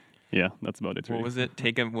yeah, that's about it. What Really. was it?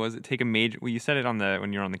 Take a major. Well, you said it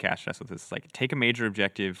when you're on the cash test with this. Like, take a major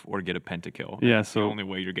objective or get a pentakill. Yeah, That's the so only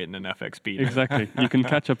way you're getting enough XP. exactly. You can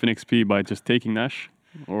catch up in XP by just taking Nash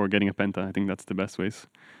or getting a penta. I think that's the best ways.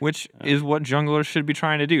 Which is what junglers should be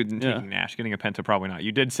trying to do. Taking Yeah. Nash, getting a penta, probably not.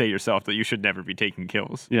 You did say yourself that you should never be taking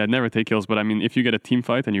kills. Yeah, never take kills, but I mean, if you get a team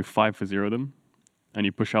fight and you 5-0 them, and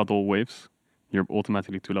you push out all waves, you're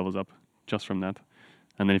automatically 2 levels up just from that.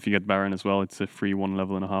 And then if you get Baron as well, it's a free 1.5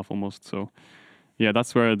 levels almost. So yeah,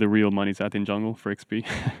 that's where the real money's at in jungle for XP.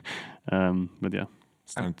 But yeah.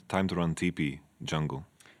 It's time to run TP jungle.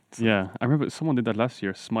 Yeah, I remember someone did that last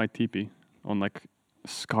year, Smite TP, on like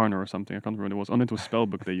Skarner or something. I can't remember what it was. Oh, it was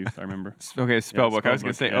Spellbook they used, I remember. Okay, spellbook. I was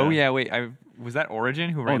gonna Spellbook, say. yeah. Oh yeah, wait. Was that Origin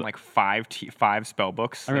who ran the- like five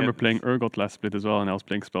spellbooks? I remember playing Urgot last split as well, and I was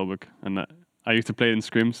playing Spellbook. And I used to play it in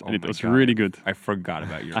scrims, and it my was God. really good. I forgot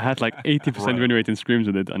about your. I had like 80% Bro. win rate in scrims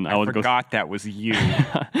with it, and I I would forgot that was you. go,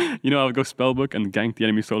 I would go Spellbook and gank the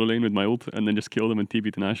enemy solo lane with my ult, and then just kill them and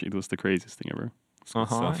TP to Nash. It was the craziest thing ever.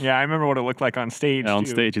 Stuff. Yeah, I remember what it looked like on stage. On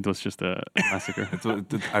too. stage, it was just a massacre.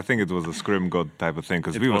 I think it was a scrim god type of thing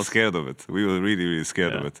because It we were was. scared of it. We were really, really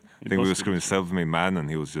scared of Yeah, it. I it think we was were super screaming self-made man, and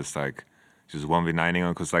he was just like, just 1v9ing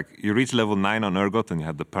on, because like you reach level 9 on Urgot and you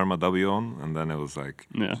had the perma W on, and then it was like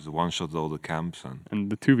Yeah. just one shot all the camps. And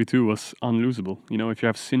And the 2v2 was unlosable. If you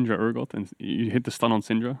have Syndra Urgot and you hit the stun on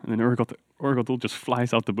Syndra, and then Urgot Urgot ult just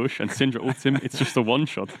flies out the bush, and Syndra ults him. It's just a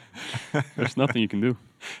one-shot. There's nothing you can do.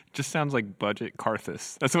 Just sounds like budget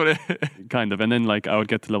Karthus. That's what it Kind of. And then like I would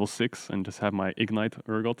get to level 6 and just have my Ignite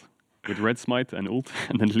Urgot with Red Smite and ult,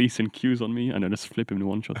 and then Lee Sin Qs on me, and then just flip him and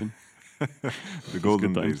one-shot him. The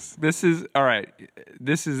golden good days. This is all right.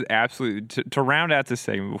 This is absolutely to round out this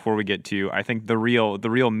segment before we get to I think the real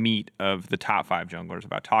meat of the top 5 junglers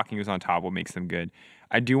about talking who's on top, what makes them good.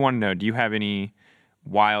 I do want to know, do you have any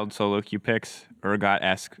wild solo queue picks,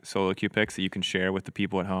 Urgot-esque solo queue picks that you can share with the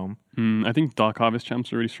people at home? I think Dark Harvest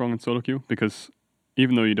champs are really strong in solo queue because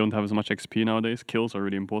even though you don't have as much XP nowadays, kills are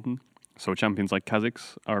really important. So champions like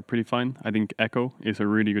Kha'Zix are pretty fine. I think Echo is a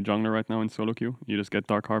really good jungler right now in solo queue. You just get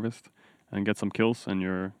Dark Harvest and get some kills, and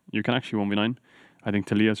you can actually 1v9. I think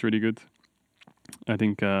Talia is really good. I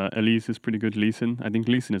think Elise is pretty good. Lee Sin. I think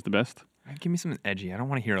Lee Sin is the best. Give me something edgy. I don't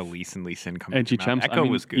want to hear a Lee Sin coming. Edgy champs. Echo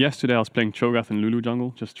was good. Yesterday I was playing Cho'Gath and Lulu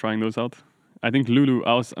jungle, just trying those out. I think Lulu.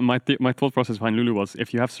 My thought process behind Lulu was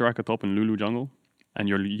if you have Soraka top and Lulu jungle, and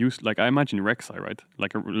you're used, like I imagine Rek'Sai, right?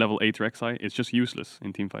 Like a level 8 Rek'Sai, it's just useless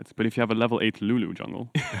in teamfights. But if you have a level 8 Lulu jungle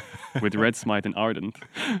with Red Smite and Ardent,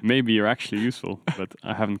 maybe you're actually useful. But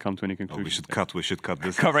I haven't come to any conclusion. We should cut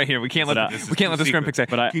this. Cut right here. We can't let the scrim pick say.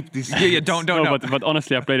 But Keep this. Yeah, don't. No. But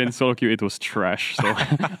honestly, I played in solo queue. It was trash. So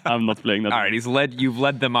I'm not playing that. All right, you've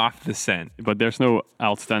led them off the scent. But there's no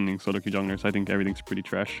outstanding solo queue junglers. I think everything's pretty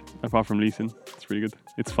trash apart from Lee Sin. It's really good.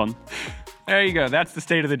 It's fun. There you go. That's the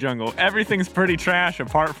state of the jungle. Everything's pretty trash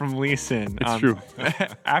apart from Lee Sin. It's true.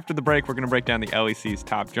 After the break, we're going to break down the LEC's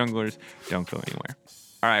top junglers. Don't go anywhere.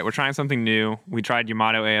 All right, we're trying something new. We tried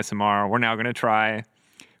Yamato ASMR. We're now going to try,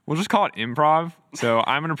 we'll just call it improv. So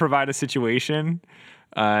I'm going to provide a situation,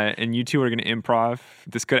 and you two are going to improv.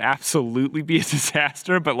 This could absolutely be a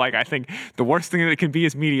disaster, but like I think the worst thing that it can be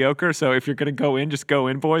is mediocre. So if you're going to go in, just go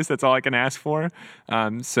in, boys. That's all I can ask for.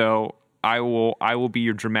 So I will be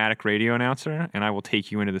your dramatic radio announcer, and I will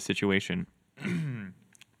take you into the situation.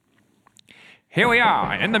 Here we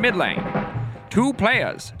are in the mid lane. 2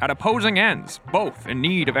 players at opposing ends, both in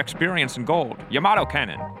need of experience and gold. Yamato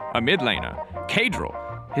Cannon, a mid laner. Kadril,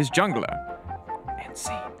 his jungler. And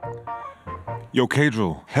Scene. Yo,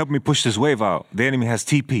 Kadril, help me push this wave out. The enemy has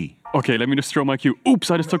TP. Okay, let me just throw my Q. Oops,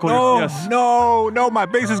 I just took all your... Yes. No, my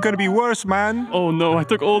base is gonna be worse, man. Oh no, I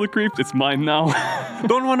took all the creeps. It's mine now.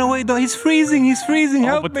 Don't run away, though. He's freezing.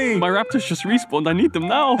 Help me. My raptors just respawned. I need them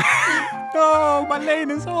now. No, my lane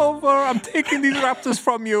is over. I'm taking these raptors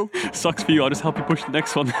from you. Sucks for you. I'll just help you push the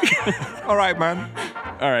next one. All right, man.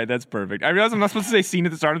 All right, that's perfect. I realize I'm not supposed to say scene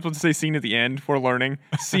at the start. I'm supposed to say scene at the end. For learning.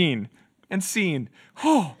 Scene. And scene.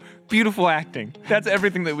 Oh, beautiful acting. That's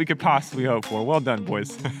everything that we could possibly hope for. Well done,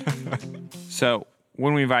 boys. So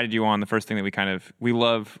when we invited you on, the first thing that we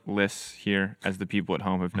love lists here, as the people at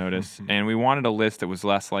home have noticed, and we wanted a list that was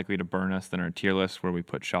less likely to burn us than our tier list where we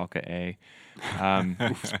put Schalke A,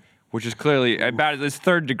 which is clearly about this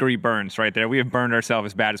 3rd degree burns right there. We have burned ourselves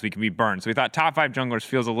as bad as we can be burned. So we thought top 5 junglers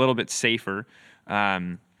feels a little bit safer.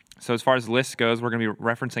 So as far as lists goes, we're going to be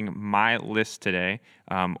referencing my list today.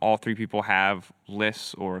 All 3 people have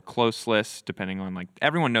lists or close lists, depending on, like,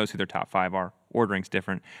 everyone knows who their top 5 are. Ordering's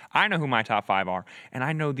different. I know who my top 5 are, and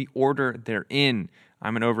I know the order they're in.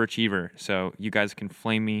 I'm an overachiever, so you guys can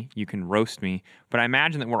flame me, you can roast me, but I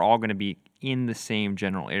imagine that we're all going to be in the same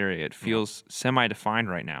general area. It feels semi-defined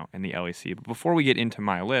right now in the LEC. But before we get into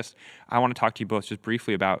my list, I want to talk to you both just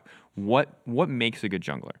briefly about what makes a good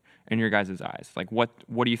jungler in your guys' eyes. Like, what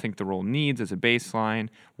do you think the role needs as a baseline?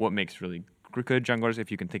 What makes really good junglers? If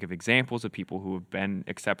you can think of examples of people who have been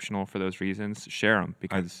exceptional for those reasons, share them.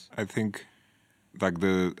 Because I think,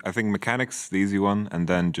 mechanics, the easy one, and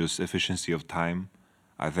then just efficiency of time.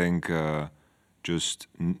 I think just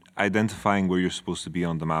identifying where you're supposed to be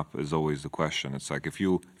on the map is always the question. It's like if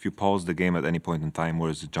you pause the game at any point in time,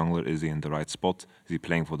 where is the jungler? Is he in the right spot? Is he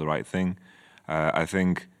playing for the right thing? I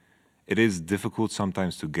think it is difficult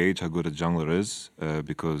sometimes to gauge how good a jungler is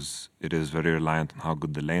because it is very reliant on how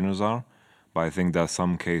good the laners are. But I think there are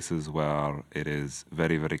some cases where it is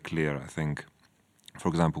very, very clear. I think, for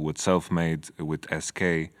example, with Selfmade, with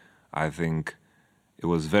SK, I think it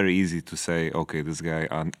was very easy to say, okay, this guy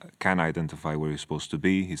can identify where he's supposed to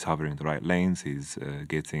be. He's hovering the right lanes. He's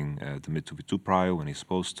getting the mid 2v2 prio when he's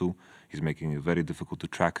supposed to. He's making it very difficult to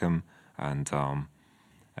track him. And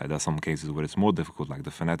there are some cases where it's more difficult, like the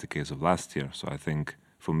Fnatic case of last year. So I think,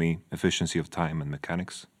 for me, efficiency of time and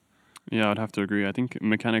mechanics. Yeah, I'd have to agree. I think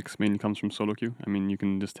mechanics mainly comes from solo queue. I mean, you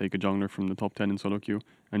can just take a jungler from the top 10 in solo queue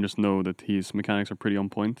and just know that his mechanics are pretty on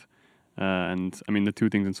point. And I mean, the two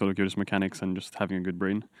things in solo queue is mechanics and just having a good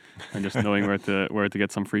brain, and just knowing where to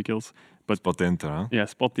get some free kills. But Spot the Inter, huh? yeah,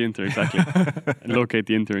 spot the Inter exactly, locate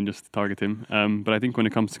the Inter and just target him. But I think when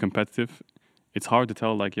it comes to competitive, it's hard to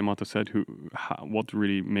tell, like Yamato said, what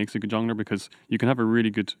really makes a good jungler, because you can have a really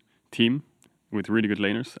good team with really good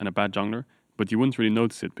laners and a bad jungler, but you wouldn't really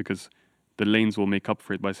notice it because the lanes will make up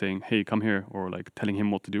for it by saying, "Hey, come here," or like telling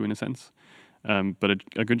him what to do in a sense. But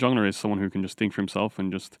a good jungler is someone who can just think for himself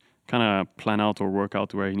and just kind of plan out or work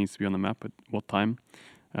out where he needs to be on the map at what time.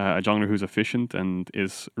 A jungler who's efficient and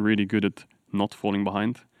is really good at not falling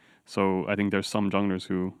behind. So I think there's some junglers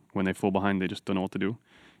who, when they fall behind, they just don't know what to do.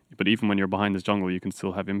 But even when you're behind this jungle, you can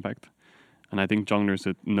still have impact. And I think junglers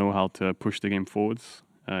that know how to push the game forwards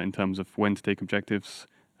in terms of when to take objectives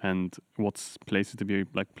and what places to be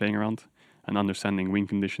like playing around and understanding win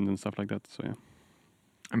conditions and stuff like that. So yeah.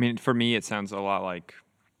 I mean, for me, it sounds a lot like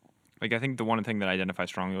I think the one thing that I identify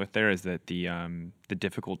strongly with there is that the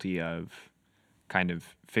difficulty of kind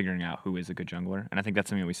of figuring out who is a good jungler, and I think that's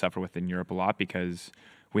something that we suffer with in Europe a lot because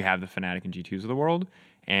we have the Fnatic and G2s of the world,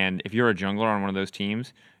 and if you're a jungler on one of those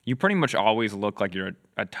teams, you pretty much always look like you're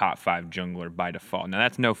a top 5 jungler by default. Now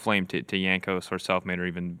that's no flame to Jankos or Selfmade or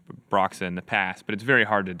even Broxah in the past, but it's very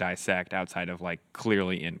hard to dissect outside of like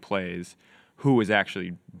clearly in plays who is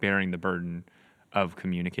actually bearing the burden of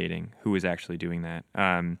communicating, who is actually doing that.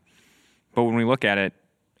 But when we look at it,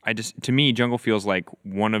 to me, jungle feels like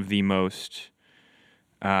one of the most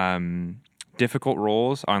difficult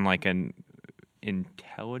roles on like an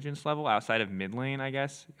intelligence level outside of mid lane, I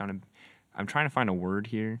guess. I'm trying to find a word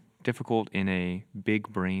here. Difficult in a big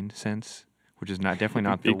brain sense, which is definitely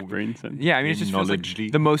not big brain sense. Yeah, I mean, it just feels like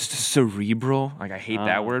the most cerebral. Like I hate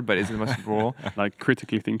that word, but it's the most role. Like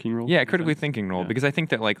critically thinking role. Yeah, critically thinking role. Yeah. Because I think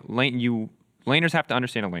that like laners have to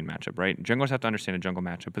understand a lane matchup, right? Junglers have to understand a jungle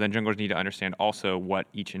matchup, but then junglers need to understand also what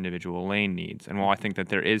each individual lane needs. And while I think that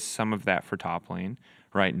there is some of that for top lane,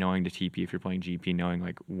 right? Knowing to TP if you're playing GP, knowing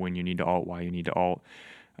like when you need to ult, why you need to ult.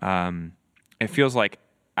 It feels like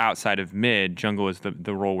outside of mid, jungle is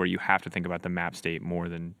the role where you have to think about the map state more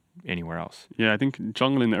than anywhere else. Yeah, I think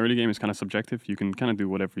jungle in the early game is kind of subjective. You can kind of do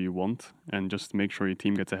whatever you want and just make sure your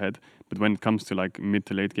team gets ahead. But when it comes to like mid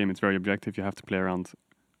to late game, it's very objective. You have to play around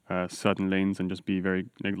certain lanes and just be very,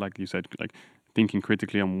 like you said, like thinking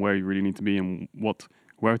critically on where you really need to be and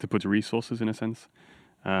where to put resources in a sense.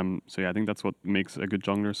 So yeah, I think that's what makes a good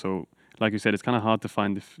jungler. So like you said, it's kind of hard to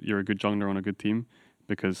find if you're a good jungler on a good team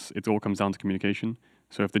because it all comes down to communication.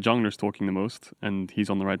 So if the jungler's talking the most and he's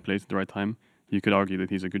on the right place at the right time, you could argue that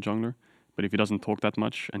he's a good jungler. But if he doesn't talk that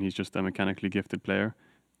much and he's just a mechanically gifted player,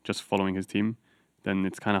 just following his team, then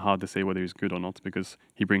it's kind of hard to say whether he's good or not because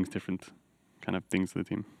he brings different kind of things to the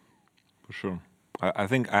team. For sure. I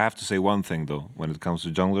think I have to say one thing though. When it comes to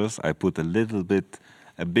junglers, I put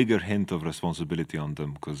a bigger hint of responsibility on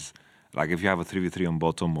them because like if you have a 3v3 on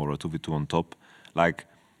bottom or a 2v2 on top, like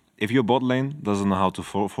if your bot lane doesn't know how to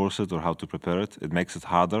force it or how to prepare it, it makes it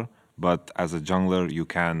harder. But as a jungler, you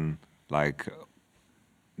can like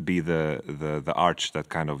be the arch that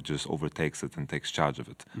kind of just overtakes it and takes charge of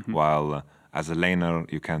it. Mm-hmm. While as a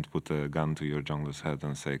laner, you can't put a gun to your jungler's head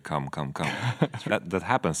and say, come. That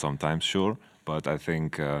happens sometimes, sure. But I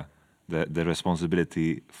think the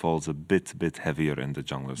responsibility falls a bit heavier in the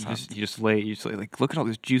jungler's hand. You just lay like, look at all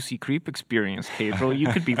this juicy creep experience, Gabriel. You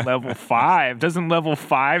could be level 5. Doesn't level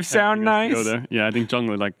 5 sound nice? Go there. Yeah, I think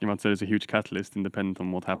jungler, like Yamato said, is a huge catalyst independent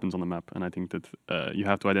on what happens on the map. And I think that you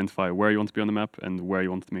have to identify where you want to be on the map and where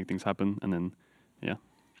you want to make things happen. And then, yeah.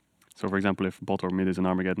 So, for example, if bot or mid is an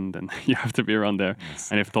Armageddon, then you have to be around there. Yes.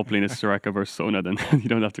 And if top lane is Soraka versus Sona, then you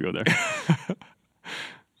don't have to go there.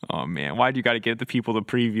 Oh, man. Why do you got to give the people the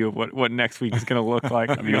preview of what next week is going to look like?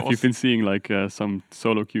 I mean, if you've been seeing like some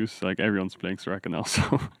solo queues, like everyone's playing Soraka now.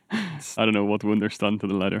 So I don't know what Wunder's done to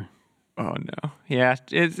the ladder. Oh, no. Yeah,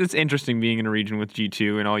 it's interesting being in a region with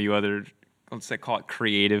G2 and all you other, let's say, call it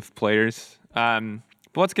creative players. But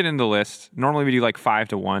let's get into the list. Normally we do like 5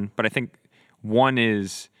 to 1, but I think 1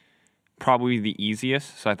 is probably the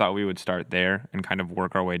easiest, so I thought we would start there and kind of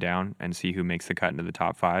work our way down and see who makes the cut into the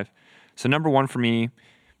top 5. So number 1 for me,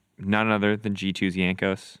 none other than G2's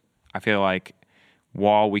Jankos. I feel like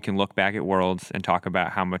while we can look back at Worlds and talk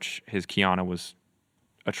about how much his Qiyana was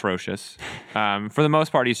atrocious, for the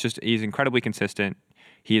most part, he's incredibly consistent.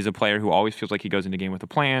 He is a player who always feels like he goes into game with a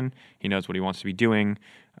plan. He knows what he wants to be doing.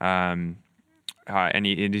 And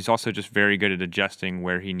he's also just very good at adjusting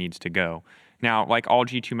where he needs to go. Now, like all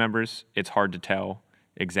G2 members, it's hard to tell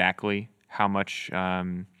exactly how much,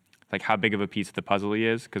 like how big of a piece of the puzzle he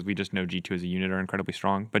is, because we just know G2 as a unit are incredibly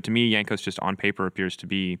strong. But to me, Jankos just on paper appears to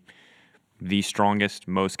be the strongest,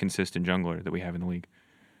 most consistent jungler that we have in the league.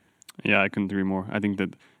 Yeah, I couldn't agree more. I think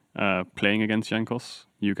that playing against Jankos,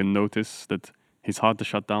 you can notice that he's hard to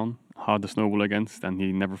shut down, hard to snowball against, and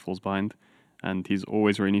he never falls behind. And he's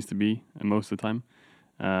always where he needs to be most of the time.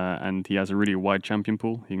 And he has a really wide champion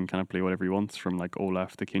pool. He can kind of play whatever he wants, from like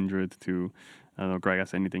Olaf to Kindred to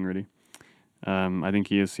Gragas, anything really. I think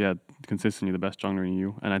he is, consistently the best jungler in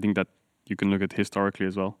EU. And I think that you can look at historically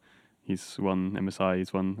as well. He's won MSI,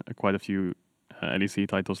 he's won quite a few LEC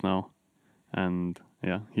titles now. And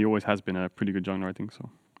yeah, he always has been a pretty good jungler, I think, so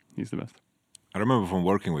he's the best. I remember from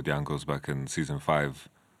working with Jankos back in season 5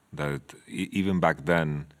 that even back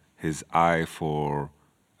then, his eye for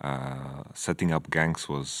setting up ganks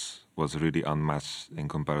was really unmatched in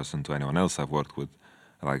comparison to anyone else I've worked with.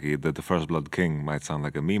 Like the First Blood King might sound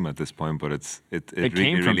like a meme at this point, but it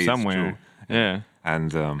came from really somewhere. Yeah.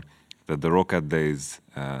 And the Rocket days,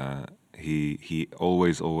 he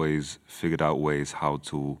always figured out ways how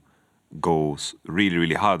to go really,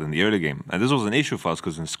 really hard in the early game. And this was an issue for us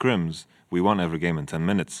because in scrims, we won every game in 10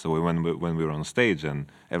 minutes. So when we were on stage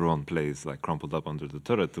and everyone plays like crumpled up under the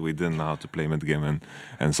turret, we didn't know how to play mid-game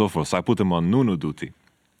and so forth. So I put him on Nunu duty.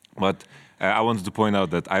 But I wanted to point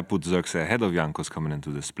out that I put Xerxes ahead of Jankos coming into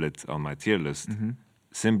the split on my tier list,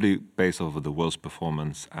 simply based off of the World's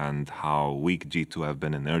performance and how weak G2 have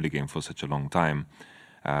been in the early game for such a long time.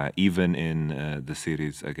 Even in the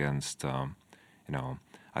series against,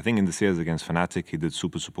 I think in the series against Fnatic, he did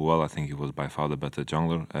super, super well. I think he was by far the better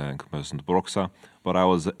jungler in comparison to Broxa. But I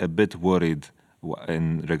was a bit worried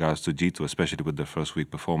in regards to G2, especially with their first week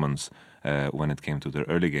performance when it came to their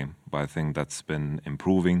early game. But I think that's been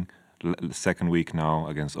improving. Second week now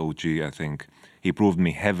against OG, I think he proved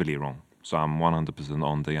me heavily wrong. So I'm 100%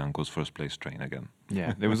 on the Jankos first place train again.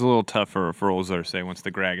 Yeah, it was a little tough for old Xerxes once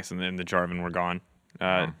the Gragas and then the Jarvan were gone.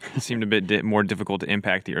 It seemed a bit more difficult to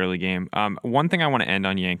impact the early game. One thing I want to end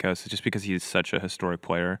on Jankos is just because he's such a historic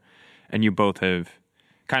player, and you both have,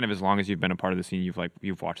 kind of as long as you've been a part of the scene,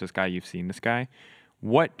 you've watched this guy, you've seen this guy.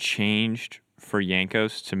 What changed for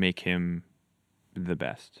Jankos to make him the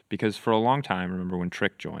best? Because for a long time, remember when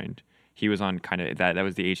Trick joined, he was on kind of that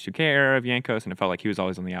was the H2K era of Jankos, and it felt like he was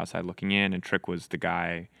always on the outside looking in, and Trick was the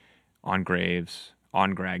guy on Graves,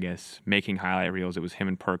 on Gragas, making highlight reels. It was him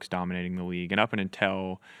and Perkz dominating the league. And up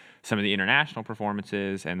until some of the international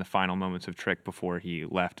performances and the final moments of Trick before he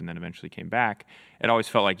left and then eventually came back, it always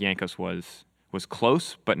felt like Jankos was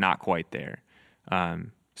close, but not quite there.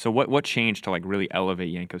 So what changed to like really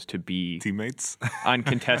elevate Jankos to be Teammates?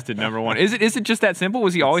 Uncontested number one? Is it just that simple?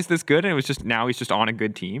 Was he always this good and it was just now he's just on a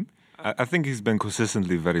good team? I think he's been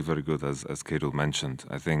consistently very, very good, as Kadel mentioned.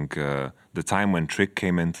 I think the time when Trick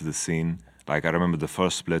came into the scene, like I remember the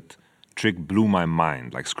first split, Trick blew my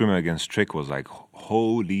mind. Like scrimming against Trick was like,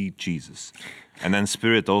 holy Jesus. And then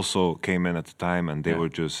Spirit also came in at the time and they were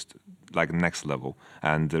just like next level.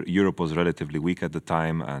 And Europe was relatively weak at the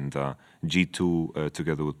time and G2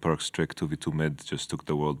 together with Perkz, Trick, 2v2 mid just took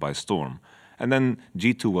the world by storm. And then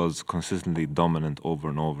G2 was consistently dominant over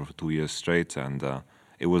and over for 2 years straight and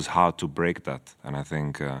it was hard to break that. And I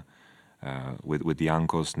think with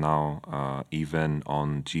Jankos now, even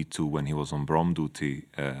on G2 when he was on Brom duty,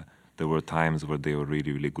 there were times where they were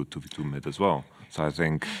really, really good 2v2 mid as well. So I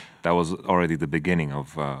think that was already the beginning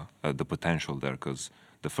of the potential there, because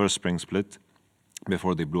the first spring split,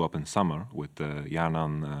 before they blew up in summer with the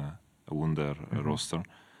Yanan Wunder roster,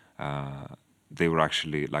 they were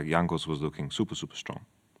actually, like Jankos was looking super, super strong.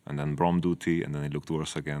 And then Brom duty, and then it looked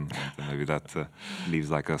worse again. And maybe that leaves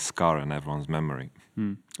like a scar in everyone's memory.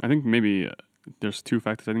 I think maybe there's two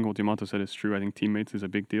factors. I think what Yamato said is true. I think teammates is a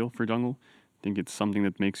big deal for jungle. I think it's something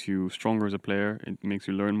that makes you stronger as a player. It makes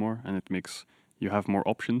you learn more, and it makes you have more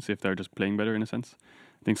options if they're just playing better in a sense.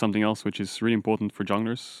 I think something else which is really important for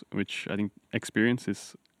junglers, which I think experience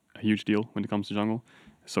is a huge deal when it comes to jungle.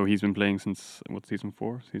 So he's been playing since, season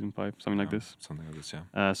 4, season 5, something like this? Something like this,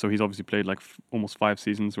 yeah. So he's obviously played like almost 5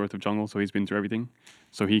 seasons worth of jungle, so he's been through everything.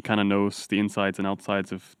 So he kind of knows the insides and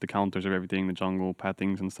outsides of the counters of everything, the jungle,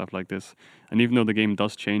 pathings and stuff like this. And even though the game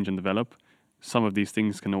does change and develop, some of these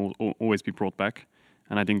things can always be brought back.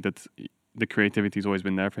 And I think that the creativity has always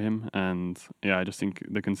been there for him. And yeah, I just think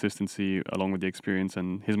the consistency along with the experience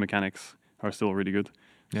and his mechanics are still really good.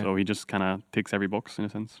 Yeah. So he just kind of ticks every box in a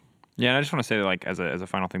sense. Yeah, and I just want to say that, like, as a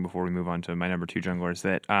final thing before we move on to my number 2 junglers,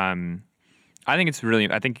 that I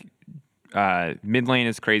think mid lane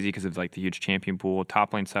is crazy because of like the huge champion pool.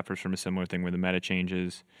 Top lane suffers from a similar thing where the meta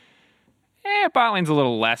changes. Bot lane's a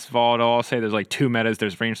little less volatile. I'll say there's like 2 metas.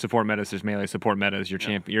 There's range support metas. There's melee support metas. Your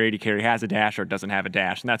AD carry has a dash or doesn't have a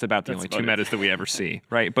dash, and that's about the only 2 metas that we ever see,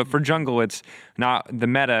 right? But for jungle, it's not the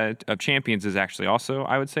meta of champions is actually also,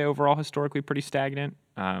 I would say, overall historically pretty stagnant.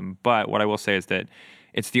 But what I will say is that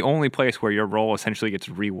it's the only place where your role essentially gets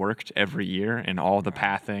reworked every year, and all the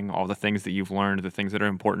pathing, all the things that you've learned, the things that are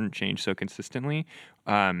important change so consistently.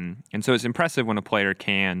 And so it's impressive when a player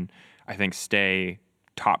can, I think, stay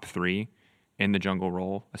top 3 in the jungle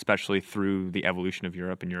role, especially through the evolution of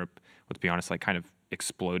Europe. And Europe, let's be honest, like kind of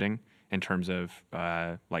exploding in terms of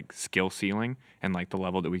like skill ceiling and like the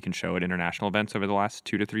level that we can show at international events over the last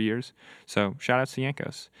 2 to 3 years. So shout out to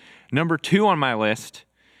Jankos. Number 2 on my list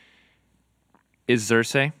is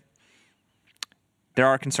Xerxes. There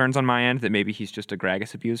are concerns on my end that maybe he's just a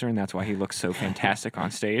Gragas abuser, and that's why he looks so fantastic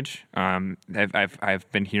on stage.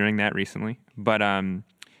 I've been hearing that recently, but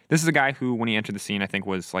this is a guy who, when he entered the scene, I think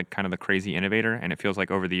was like kind of the crazy innovator, and it feels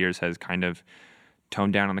like over the years has kind of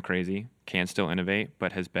toned down on the crazy, can still innovate,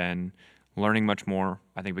 but has been learning much more.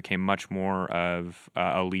 I think became much more of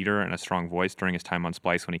a leader and a strong voice during his time on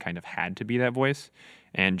Splice when he kind of had to be that voice,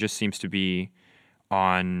 and just seems to be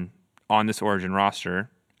on this Origin roster,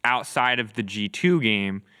 outside of the G2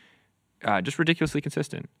 game, just ridiculously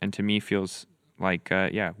consistent. And to me feels like,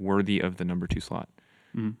 worthy of the number 2 slot.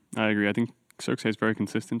 I agree. I think Xerxes is very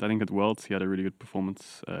consistent. I think at Worlds he had a really good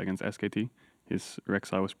performance against SKT. His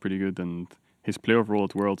Rek'Sai was pretty good, and his play overall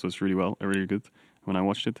at Worlds was really good when I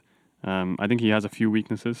watched it. I think he has a few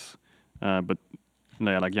weaknesses, but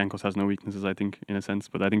like Jankos has no weaknesses, I think, in a sense.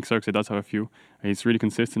 But I think Xerxes does have a few. He's really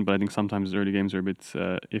consistent, but I think sometimes his early games are a bit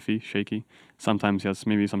iffy, shaky. Sometimes he has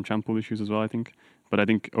maybe some champ pool issues as well, I think. But I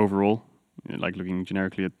think overall, like looking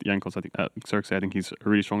generically at Jankos, I think Xerxes, I think he's a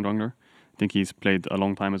really strong jungler. I think he's played a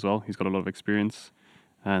long time as well. He's got a lot of experience.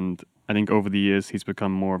 And I think over the years, he's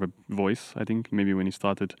become more of a voice, I think. Maybe when he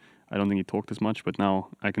started, I don't think he talked as much, but now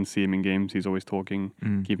I can see him in games. He's always talking,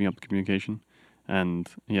 keeping up the communication. And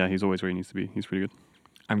yeah, he's always where he needs to be. He's pretty good.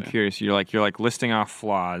 I'm curious. You're like listing off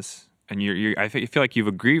flaws, and I feel like you've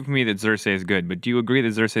agreed with me that Xerxes is good, but do you agree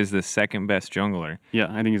that Xerxes is the second best jungler? Yeah,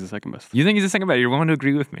 I think he's the second best. You think he's the second best? You're willing to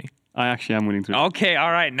agree with me? I actually am willing to. Okay,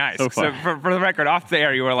 all right, nice. So for the record, off the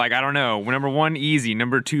air, you were like, I don't know. Number 1, easy.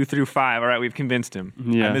 Number 2 through 5. All right, we've convinced him.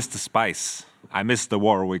 Yeah. I missed the Spice. I missed the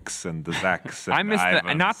Warwicks and the Zacks. And I missed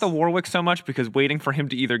the not the Warwick so much, because waiting for him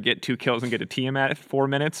to either get 2 kills and get a Tiamat at 4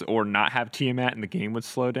 minutes or not have Tiamat and the game would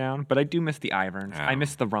slow down. But I do miss the Iverns. Yeah. I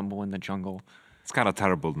miss the Rumble in the jungle. It's kind of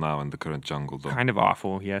terrible now in the current jungle, though. Kind of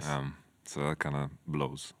awful, yes. So that kind of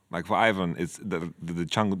blows. Like for Ivan, it's the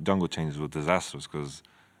jungle changes were disastrous, because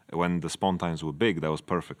when the spawn times were big, that was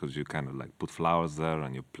perfect, because you kind of like put flowers there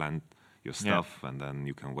and you plant your stuff, and then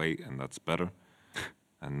you can wait, and that's better.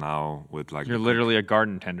 And now with like You're literally a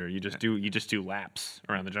garden tender. You just do laps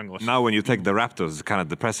around the jungle. now when you take the Raptors, it's kind of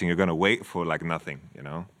depressing. You're gonna wait for like nothing, you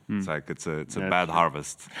know. It's like it's a bad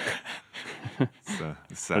harvest.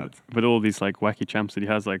 It's sad. But all these like wacky champs that he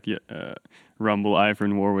has, like Rumble,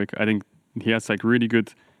 Ivern, Warwick, I think he has like really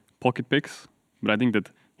good pocket picks. But I think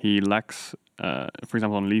that he lacks, for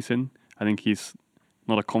example, on Lee Sin. I think he's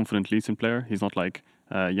not a confident Lee Sin player. He's not like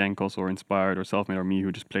Jankos or Inspired or Selfmade or me,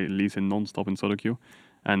 who just play Lee Sin non-stop in solo queue.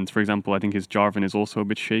 And for example, I think his Jarvan is also a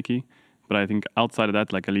bit shaky. But I think outside of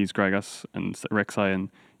that, like Elise, Gragas, and Rek'Sai, and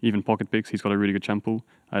even pocket picks, he's got a really good champ pool.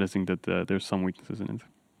 I just think that there's some weaknesses in it.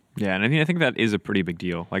 Yeah, and I think that is a pretty big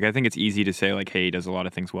deal. Like, I think it's easy to say, like, hey, he does a lot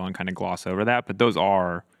of things well and kind of gloss over that, but those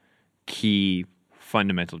are key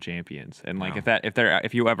fundamental champions. And like,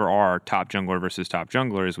 if you ever are top jungler versus top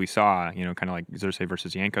jungler, as we saw, you know, kind of like Xerxes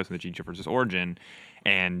versus Jankos and the G2 versus Origin,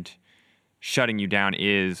 and shutting you down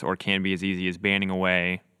is or can be as easy as banning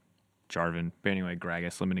away Jarvan, banning away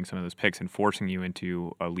Gragas, limiting some of those picks, and forcing you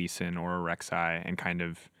into a Lee Sin or a Rek'Sai, and kind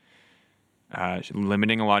of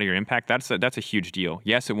limiting a lot of your impact. That's a huge deal.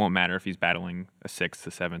 Yes, it won't matter if he's battling a 6th, a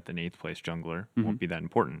 7th, and 8th place jungler. It won't be that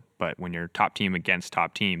important. But when you're top team against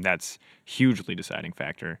top team, that's hugely deciding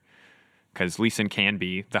factor. Because Lee Sin can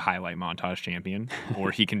be the highlight montage champion,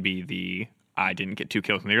 or he can be the I didn't get 2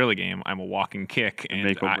 kills in the early game, I'm a walking kick. And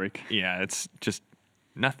make or break. Yeah, it's just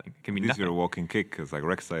nothing. It can be These nothing. are a walking kick, because like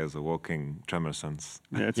Rek'Sai is a walking Tremor Sense.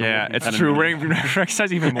 Yeah, It's true.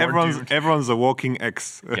 Rek'Sai's even more doomed. Everyone's a walking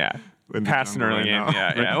X. Yeah. in the Past an jungle early right game.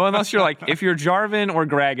 now. Yeah. Well, unless you're like, if you're Jarvan or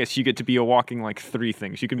Gragas, you get to be a walking like 3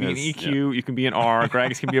 things. You can be an Yes. EQ, you can be an R,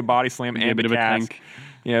 Gragas can be a body slam Be and a bit of a cast. tank.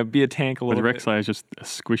 Yeah, be a tank a But little bit. Rek'Sai is just a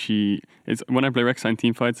squishy. It's when I play Rek'Sai in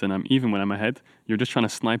team fights, and even when I'm ahead, you're just trying to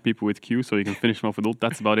snipe people with Q so you can finish them off with ult.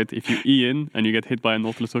 That's about it. If you E in and you get hit by a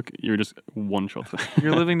Nautilus hook, you're just one shot.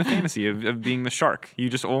 You're living the fantasy of being the shark.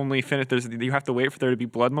 You just only finish. You have to wait for there to be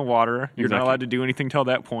blood in the water. You're not Exactly. allowed to do anything till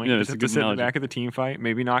that point. Yeah, You that's just a have to good sit in the analogy. back of the team fight,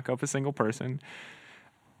 maybe knock up a single person.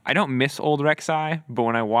 I don't miss old Rek'Sai, but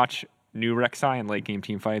when I watch new Rek'Sai in late game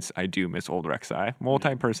team fights, I do miss old Rek'Sai.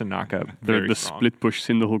 Multi-person knockup, very The strong. split push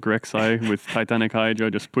Cinderhulk Rek'Sai with Titanic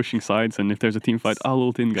Hydra just pushing sides, and if there's a team fight, I'll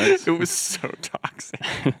ult in, guys. It was so toxic.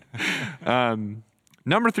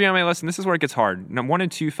 Number 3 on my list, and this is where it gets hard. 1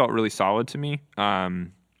 and 2 felt really solid to me.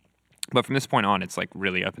 But from this point on, it's like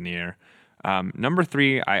really up in the air. Number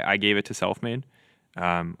 3, I gave it to Selfmade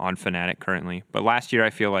on Fnatic currently. But last year, I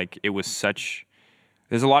feel like it was such...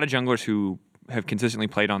 There's a lot of junglers who have consistently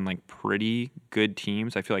played on like pretty good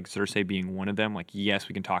teams. I feel like Xerxes being one of them. Like, yes,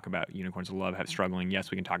 we can talk about Unicorns of Love struggling. Yes,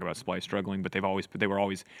 we can talk about Splice struggling, but they were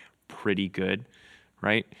always pretty good,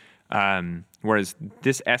 right? Whereas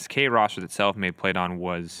this SK roster that Selfmade played on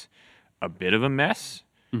was a bit of a mess,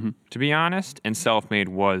 to be honest. And Selfmade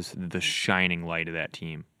was the shining light of that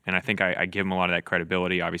team. And I think I give him a lot of that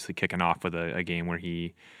credibility, obviously kicking off with a game where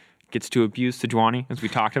he gets to abuse Sejuani, as we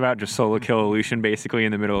talked about, just solo kill Lucian basically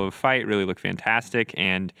in the middle of a fight, really looked fantastic.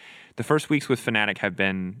 And the first weeks with Fnatic have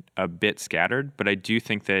been a bit scattered, but I do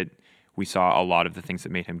think that we saw a lot of the things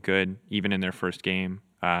that made him good, even in their first game,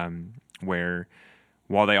 where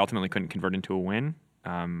while they ultimately couldn't convert into a win,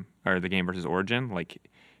 or the game versus Origin, like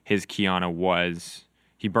his Qiyana was,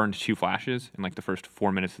 he burned 2 flashes in like the first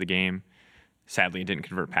 4 minutes of the game. Sadly, it didn't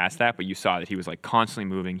convert past that, but you saw that he was like constantly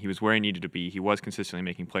moving. He was where he needed to be. He was consistently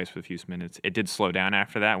making plays for a few minutes. It did slow down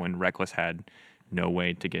after that when Reckless had no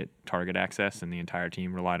way to get target access and the entire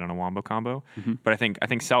team relied on a wombo combo. But I think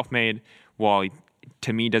Selfmade, while he,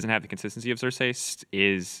 to me, doesn't have the consistency of Xerxes,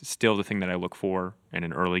 is still the thing that I look for in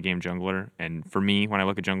an early game jungler. And for me, when I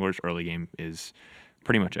look at junglers, early game is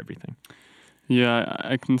pretty much everything. Yeah,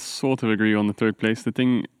 I can sort of agree on the third place. The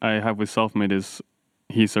thing I have with Selfmade is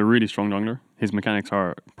he's a really strong jungler. His mechanics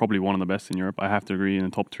are probably one of the best in Europe. I have to agree, in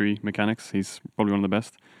the top 3 mechanics, he's probably one of the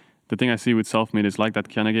best. The thing I see with Selfmade is like that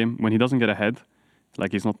Qiyana game, when he doesn't get ahead,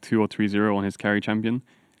 like he's not 2 or 3-0 on his carry champion,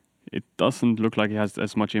 it doesn't look like he has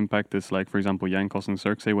as much impact as, like, for example, Jankos and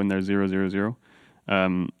Xerxes when they're 0-0-0.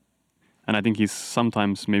 And I think he's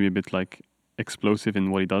sometimes maybe a bit like explosive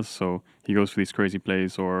in what he does, so he goes for these crazy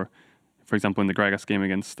plays, or for example in the Gragas game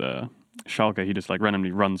against Schalke, he just like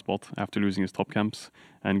randomly runs bot after losing his top camps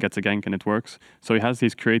and gets a gank, and it works. So he has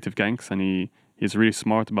these creative ganks, and he's really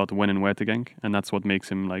smart about when and where to gank, and that's what makes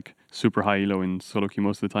him like super high elo in solo queue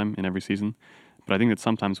most of the time in every season. But I think that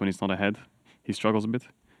sometimes when he's not ahead, he struggles a bit,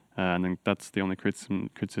 and then that's the only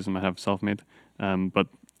criticism I have of Selfmade. But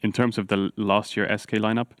in terms of the last year SK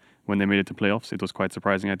lineup, when they made it to playoffs, it was quite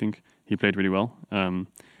surprising. I think he played really well.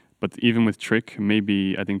 But even with Trick,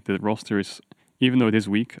 maybe I think the roster is, even though it is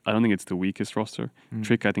weak, I don't think it's the weakest roster.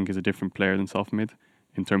 Trick, I think, is a different player than Selfmade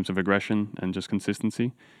in terms of aggression and just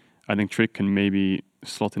consistency. I think Trick can maybe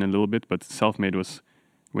slot in a little bit, but Selfmade was,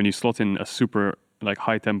 when you slot in a super like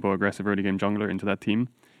high tempo, aggressive early game jungler into that team,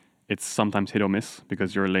 it's sometimes hit or miss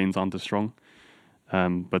because your lanes aren't as strong.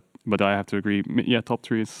 But I have to agree. Yeah, top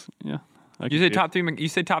 3 is You say top 3. You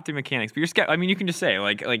say top 3 mechanics, but you're I mean, you can just say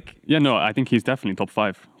like. Yeah, no, I think he's definitely top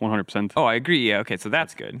 5, 100%. Oh, I agree. Yeah, okay, so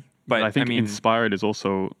that's good. But I think Inspired is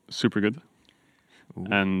also super good. Ooh.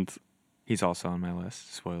 And he's also on my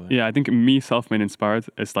list. Spoiler. Yeah, I think Selfmade Inspired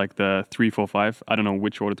is like the 3, 4, 5. I don't know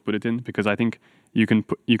which order to put it in, because I think you can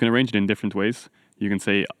arrange it in different ways. You can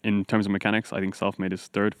say in terms of mechanics, I think Selfmade is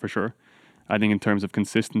 3rd for sure. I think in terms of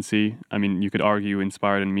consistency, I mean, you could argue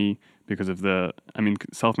Inspired and me because of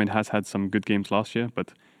Selfmade has had some good games last year,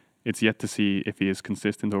 but it's yet to see if he is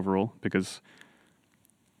consistent overall, because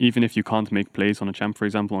even if you can't make plays on a champ, for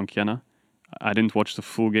example, on Qiyana, I didn't watch the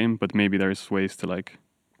full game, but maybe there's ways to like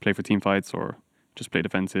play for team fights or just play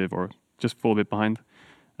defensive or just fall a bit behind.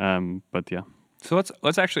 But yeah. So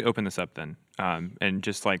let's actually open this up then, and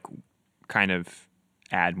just like kind of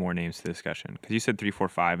add more names to the discussion, because you said 3, 4,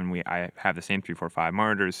 5, and I have the same 3, 4, 5.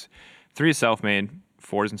 Monitors 3 is Selfmade,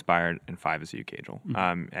 4 is Inspired, and 5 is Ukagel.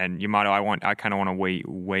 And Yamato, I kind of want to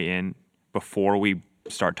weigh in before we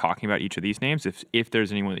start talking about each of these names. If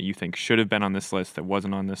there's anyone that you think should have been on this list that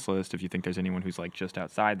wasn't on this list, if you think there's anyone who's like just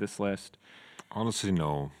outside this list. Honestly,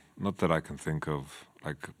 no, not that I can think of.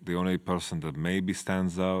 Like the only person that maybe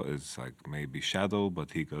stands out is like maybe Shadow,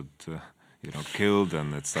 but he got killed,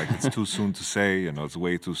 and it's like it's too soon to say. It's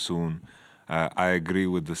way too soon. I agree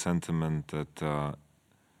with the sentiment that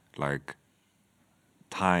like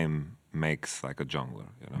time makes like a jungler.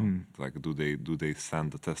 Like do they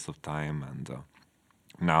stand the test of time? And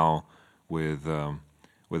now with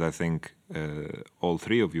I think all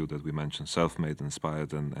 3 of you that we mentioned, Selfmade,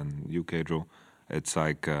 Inspired, and Ukagel, it's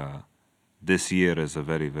like this year is a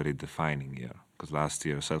very, very defining year, because last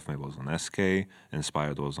year Selfmade was on SK,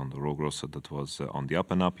 Inspired was on the Rogue roster that was on the up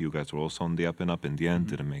and up. You guys were also on the up and up in the end,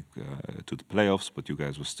 didn't make to the playoffs, but you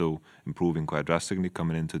guys were still improving quite drastically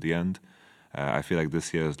coming into the end. I feel like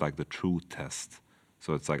this year is like the true test.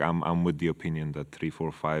 So it's like I'm with the opinion that 3,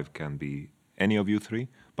 4, 5 can be any of you three,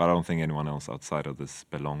 but I don't think anyone else outside of this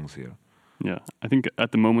belongs here. Yeah, I think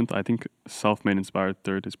at the moment, I think Selfmade Inspired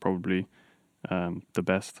third is probably the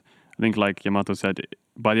best. I think, like Yamato said,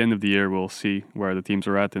 by the end of the year, we'll see where the teams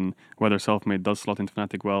are at and whether Selfmade does slot into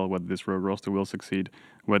Fnatic well, whether this Rogue roster will succeed,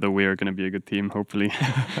 whether we're going to be a good team, hopefully.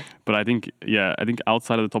 But I think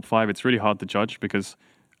outside of the top 5, it's really hard to judge because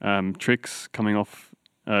Trix coming off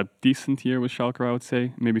a decent year with Schalke, I would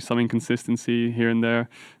say. Maybe some inconsistency here and there.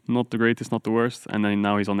 Not the greatest, not the worst. And then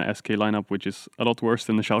now he's on the SK lineup, which is a lot worse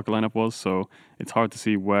than the Schalke lineup was. So it's hard to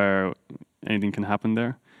see where anything can happen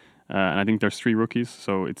there. And I think there's 3 rookies,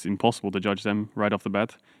 so it's impossible to judge them right off the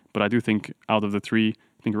bat. But I do think out of the 3,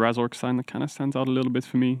 I think Razork kind of stands out a little bit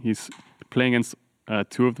for me. He's playing against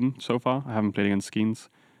 2 of them so far. I haven't played against Skeens.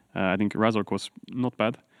 I think Razork was not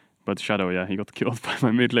bad. But Shadow, yeah, he got killed by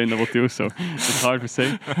my mid lane level 2, so it's hard to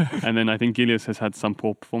say. And then I think Gilius has had some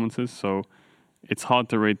poor performances, so it's hard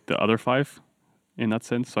to rate the other 5 in that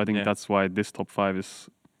sense. So I think that's why this top 5 is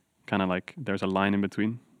kind of like there's a line in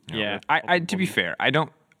between. Yeah, I to be fair,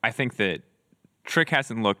 I think that Trick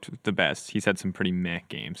hasn't looked the best. He's had some pretty meh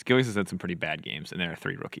games. Gilius has had some pretty bad games, and there are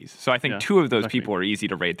 3 rookies. So I think 2 of those people are easy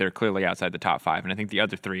to rate. They're clearly outside the top 5, and I think the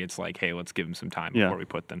other 3, it's like, hey, let's give them some time before we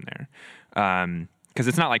put them there. Because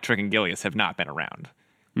it's not like Trick and Gilius have not been around.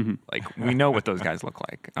 Mm-hmm. Like, we know what those guys look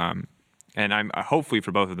like. And I'm hopefully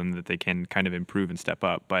for both of them that they can kind of improve and step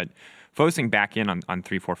up. But focusing back in on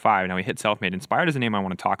 3, 4, 5, now we hit Selfmade. Inspired is a name I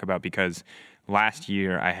want to talk about because last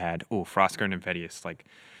year I had, Frostguard and Vedius, like,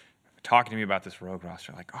 talking to me about this Rogue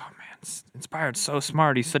roster. Like, oh, man, Inspired's so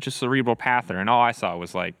smart. He's such a cerebral pather. And all I saw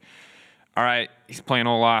was like, all right, he's playing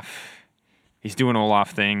Olaf. He's doing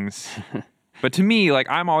Olaf things. But to me, like,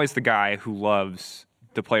 I'm always the guy who loves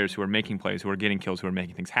the players who are making plays, who are getting kills, who are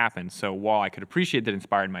making things happen. So while I could appreciate that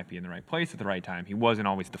Inspired might be in the right place at the right time, he wasn't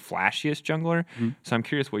always the flashiest jungler. Mm-hmm. So I'm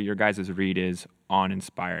curious what your guys' read is on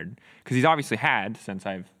Inspired. Because he's obviously had, since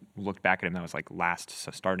I've looked back at him, that was like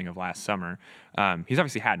starting of last summer, he's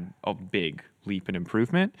obviously had a big leap in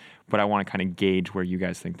improvement, but I want to kind of gauge where you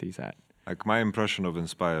guys think that he's at. Like, my impression of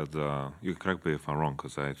Inspired, you correct me if I'm wrong,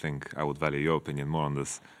 because I think I would value your opinion more on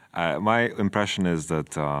this. My impression is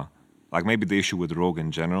that, like, maybe the issue with Rogue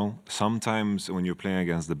in general, sometimes when you're playing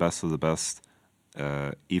against the best of the best,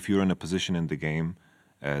 if you're in a position in the game,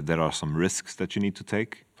 there are some risks that you need to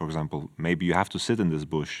take. For example, maybe you have to sit in this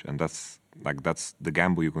bush, and that's the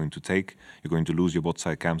gamble you're going to take. You're going to lose your bot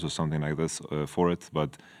side camps or something like this for it,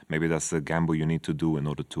 but maybe that's the gamble you need to do in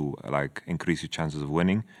order to like increase your chances of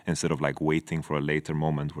winning instead of like waiting for a later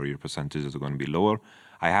moment where your percentages are going to be lower.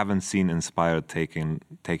 I haven't seen Inspired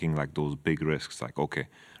taking like those big risks. Like, okay,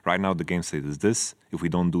 right now the game state is this. If we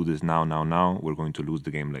don't do this now, we're going to lose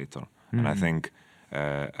the game later. Mm-hmm. And I think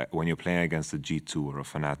when you're playing against a G2 or a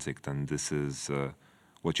Fnatic, then this is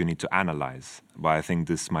what you need to analyze. But I think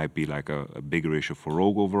this might be like a bigger issue for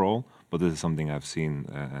Rogue overall. But this is something I've seen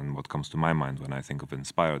and what comes to my mind when I think of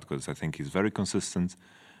Inspired, because I think he's very consistent,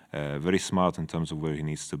 very smart in terms of where he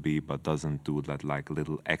needs to be, but doesn't do that like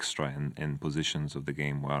little extra in positions of the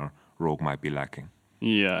game where Rogue might be lacking.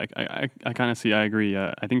 Yeah, I kind of see. I agree.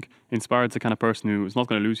 I think Inspired's the kind of person who is not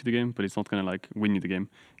going to lose you the game, but he's not going to like win you the game.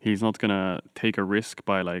 He's not going to take a risk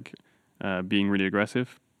by like being really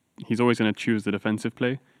aggressive. He's always going to choose the defensive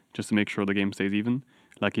play just to make sure the game stays even.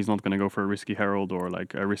 Like, he's not going to go for a risky Herald or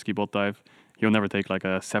like a risky bot dive. He'll never take like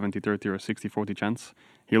a 70-30 or a 60-40 chance.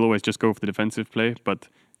 He'll always just go for the defensive play, but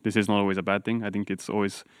this is not always a bad thing. I think it's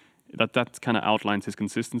always that kind of outlines his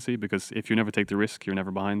consistency, because if you never take the risk, you're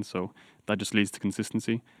never behind. So that just leads to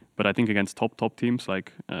consistency. But I think against top teams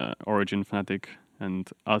like Origin, Fnatic, and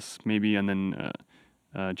us maybe, and then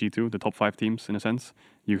G2, the top 5 teams in a sense,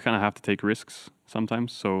 you kind of have to take risks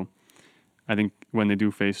sometimes. So I think when they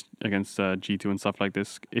do face against G2 and stuff like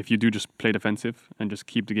this, if you do just play defensive and just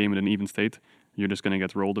keep the game in an even state, you're just going to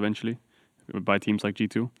get rolled eventually by teams like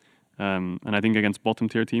G2. And I think against bottom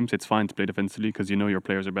tier teams, it's fine to play defensively because you know your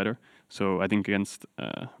players are better. So I think against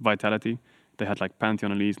Vitality, they had like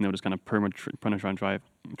Pantheon Elise, and they were just kind of punish and drive,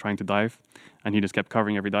 trying to dive. And he just kept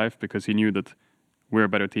covering every dive because he knew that we're a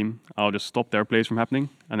better team. I'll just stop their plays from happening,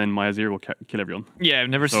 and then my Azir will kill everyone. Yeah, I've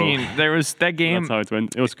never seen. There was that game. That's how it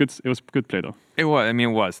went. It was good. It was good play though. It was. I mean,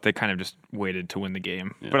 it was. They kind of just waited to win the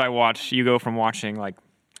game. Yeah. But I watched. You go from watching like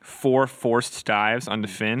 4 forced dives onto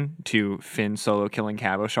Finn to Finn solo killing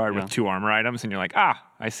Cabochard with 2 armor items, and you're like,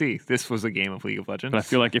 I see. This was a game of League of Legends. But I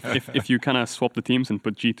feel like if you kind of swap the teams and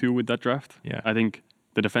put G2 with that draft, I think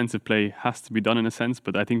the defensive play has to be done in a sense,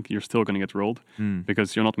 but I think you're still going to get rolled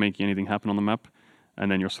because you're not making anything happen on the map,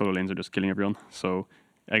 and then your solo lanes are just killing everyone. So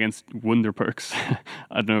against Wunder perks,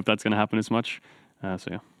 I don't know if that's going to happen as much.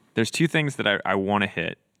 There's 2 things that I want to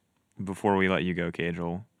hit before we let you go,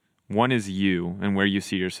 Kagel. One is you and where you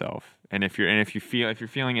see yourself, and if you're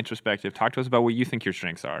feeling introspective, talk to us about what you think your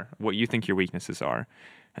strengths are, what you think your weaknesses are,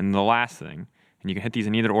 and the last thing, and you can hit these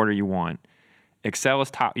in either order you want. Excel is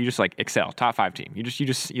top. You just like Excel top 5 team.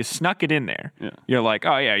 You snuck it in there. Yeah. You're like,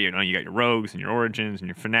 oh yeah, you got your rogues and your origins and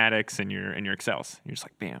your fanatics and your Excels. You're just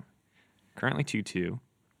like, bam. Currently 2-2.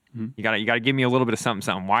 Mm-hmm. You gotta give me a little bit of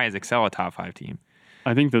something. Why is Excel a top 5 team?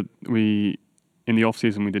 I think that in the off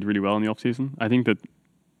season we did really well in the off season. I think that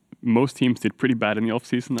most teams did pretty bad in the off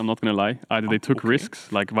season. I'm not gonna lie. Either they took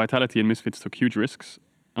risks, like Vitality and Misfits took huge risks.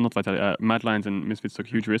 Not Vitality. Mad Lions and Misfits took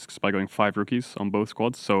huge risks by going 5 rookies on both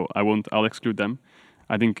squads. So I'll exclude them.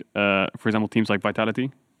 I think, for example, teams like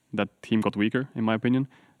Vitality, that team got weaker in my opinion.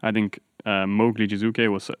 I think Mowgli Jizuke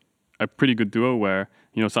was a pretty good duo where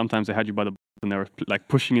sometimes they had you by the and they were like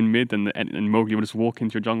pushing in mid, and Mowgli would just walk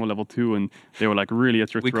into your jungle level 2, and they were like really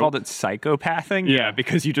at your throat. We called it psychopathing,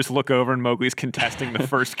 because you just look over and Mowgli's contesting the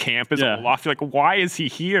first camp as a loft. You're like, why is he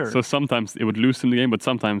here? So sometimes it would loosen the game, but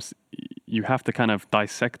sometimes you have to kind of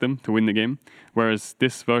dissect them to win the game. Whereas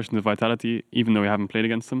this version of Vitality, even though we haven't played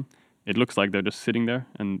against them, it looks like they're just sitting there,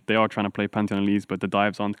 and they are trying to play Pantheon Elise, but the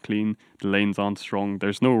dives aren't clean, the lanes aren't strong.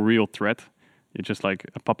 There's no real threat. It's just like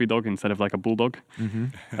a puppy dog instead of like a bulldog.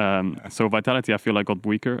 Mm-hmm. So Vitality, I feel like, got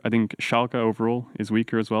weaker. I think Schalke overall is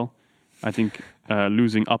weaker as well. I think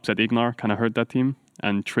losing Upset Ignar kind of hurt that team.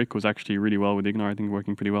 And Trick was actually really well with Ignar, I think,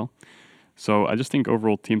 working pretty well. So I just think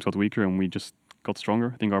overall teams got weaker and we just got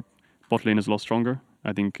stronger. I think our bot lane is a lot stronger.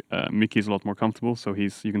 I think Mickey's a lot more comfortable, so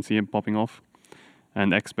you can see him popping off.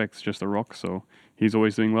 And Xpec's just a rock, so he's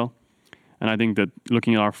always doing well. And I think that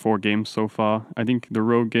looking at our 4 games so far, I think the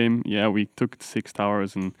Rogue game, we took 6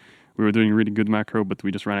 towers and we were doing really good macro, but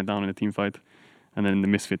we just ran it down in a team fight. And then in the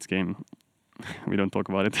Misfits game, we don't talk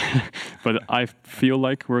about it. But I feel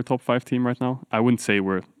like we're a top 5 team right now. I wouldn't say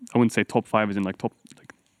top 5 is in like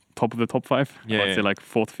top of the top 5. I'd say like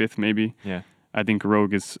 4th, 5th maybe. Yeah. I think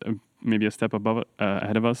Rogue is maybe a step above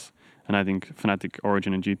ahead of us, and I think Fnatic,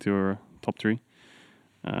 Origin, and G2 are top 3.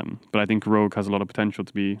 But I think Rogue has a lot of potential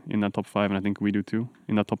to be in that top 5, and I think we do too,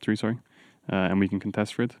 in that top 3, and we can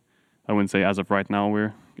contest for it. I wouldn't say as of right now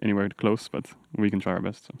we're anywhere close, but we can try our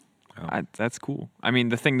best. So. That's cool. I mean,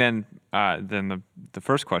 the thing then the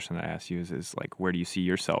first question that I asked you is like, where do you see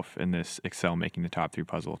yourself in this Excel making the top 3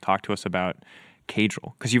 puzzle? Talk to us about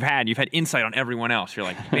Kagel, because you've had insight on everyone else. You're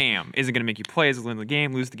like, bam, is it going to make you play? Is it win the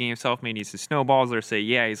game, lose the game? Self-made needs his snowballs. Or say,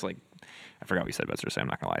 he's like, I forgot what you said about Cersei. I'm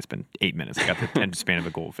not gonna lie. It's been 8 minutes. I got the attention span of a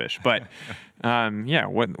goldfish. But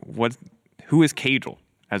who is Kagel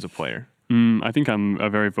as a player? I think I'm a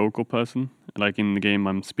very vocal person. Like in the game,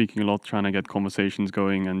 I'm speaking a lot, trying to get conversations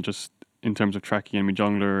going, and just in terms of tracking enemy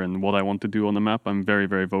jungler and what I want to do on the map, I'm very,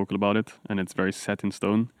 very vocal about it, and it's very set in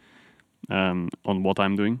stone on what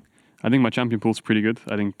I'm doing. I think my champion pool is pretty good.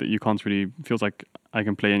 I think that you can't really feels like I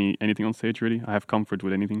can play anything on stage really. I have comfort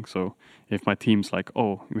with anything. So if my team's like,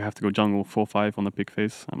 oh, we have to go jungle 4-5 on the pick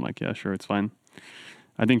phase, I'm like, yeah, sure, it's fine.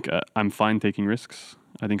 I think I'm fine taking risks.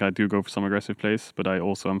 I think I do go for some aggressive plays, but I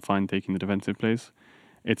also am fine taking the defensive plays.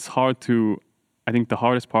 It's hard to. I think the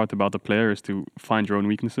hardest part about the player is to find your own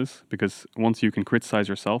weaknesses, because once you can criticize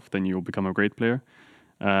yourself, then you'll become a great player.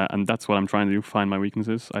 And that's what I'm trying to do, find my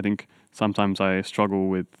weaknesses. I think sometimes I struggle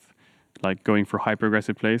with like going for hyper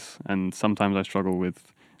aggressive plays, and sometimes I struggle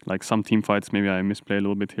with like some team fights. Maybe I misplay a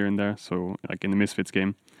little bit here and there. So like in the Misfits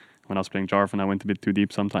game, when I was playing Jarvan, I went a bit too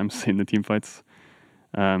deep sometimes in the team fights.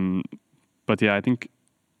 But yeah, I think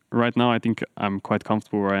right now I'm quite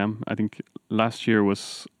comfortable where I am. I think last year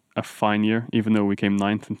was a fine year, even though we came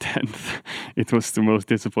 9th and 10th. It was the most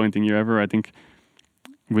disappointing year ever. I think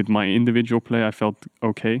with my individual play, I felt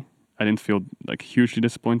okay. I didn't feel like hugely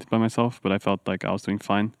disappointed by myself, but I felt like I was doing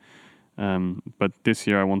fine. But this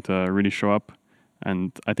year I want to really show up,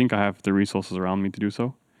 and I think I have the resources around me to do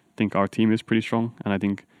so. I think our team is pretty strong, and I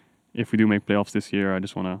think if we do make playoffs this year, I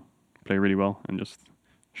just want to play really well and just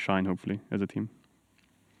shine, hopefully, as a team.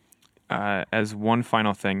 As one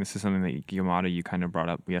final thing, this is something that Yamada, you kind of brought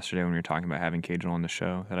up yesterday when we were talking about having Kagel on the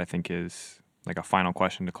show, that I think is like a final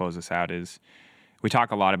question to close this out is, we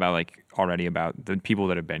talk a lot about already about the people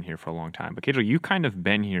that have been here for a long time. But Kagel, you kind of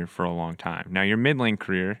been here for a long time. Now, your mid lane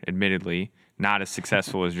career, admittedly, not as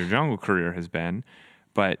successful as your jungle career has been,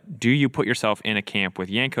 But do you put yourself in a camp with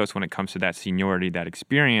Jankos when it comes to that seniority, that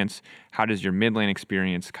experience? How does your mid lane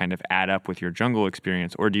experience kind of add up with your jungle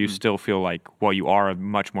experience? Or do you still feel like, well, you are a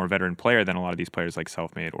much more veteran player than a lot of these players like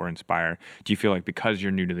Selfmade or Inspire? Do you feel like because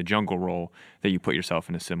you're new to the jungle role that you put yourself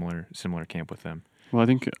in a similar camp with them? Well, I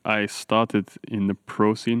think I started in the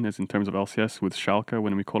pro scene, as in terms of LCS, with Schalke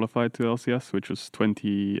when we qualified to LCS, which was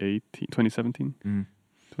 2017.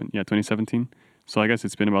 2017. So I guess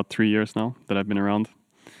it's been about 3 years now that I've been around.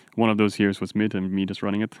 One of those years was mid and me just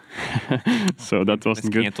running it. So that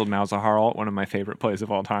wasn't good. Canceled Malzahar ult, one of my favorite plays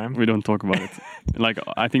of all time. We don't talk about it. Like,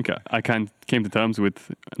 I think I came to terms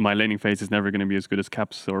with my laning phase is never going to be as good as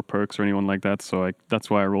Caps or Perks or anyone like that. So that's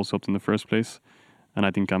why I role swapped in the first place. And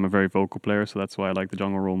I think I'm a very vocal player, so that's why I like the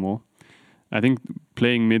jungle role more. I think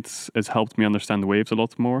playing mids has helped me understand the waves a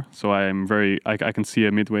lot more. So I can see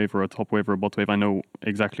a mid wave or a top wave or a bot wave. I know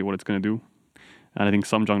exactly what it's going to do. And I think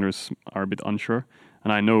some junglers are a bit unsure.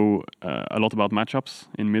 And I know a lot about matchups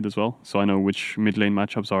in mid as well. So I know which mid lane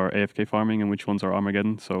matchups are AFK farming and which ones are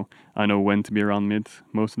Armageddon. So I know when to be around mid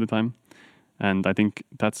most of the time. And I think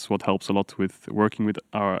that's what helps a lot with working with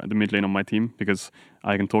the mid lane on my team, because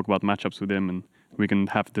I can talk about matchups with him and we can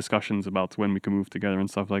have discussions about when we can move together and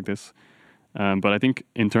stuff like this. But I think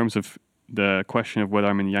in terms of the question of whether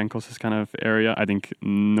I'm in Jankos' kind of area, I think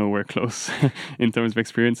nowhere close in terms of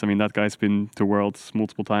experience. I mean, that guy's been to Worlds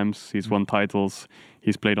multiple times. He's won titles.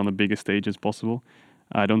 He's played on the biggest stages possible.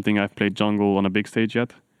 I don't think I've played jungle on a big stage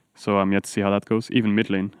yet. So I'm yet to see how that goes. Even mid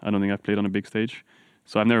lane, I don't think I've played on a big stage.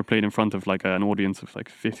 So I've never played in front of like an audience of like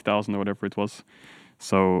 50,000 or whatever it was.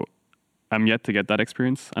 So I'm yet to get that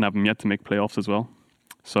experience, and I'm yet to make playoffs as well.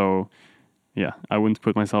 So yeah, I wouldn't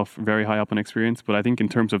put myself very high up on experience, but I think in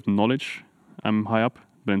terms of knowledge, I'm high up.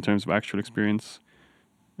 But in terms of actual experience,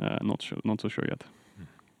 not so sure yet.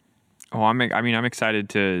 Oh, I'm excited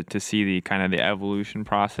to see the kind of the evolution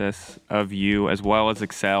process of you as well as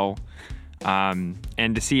Excel, and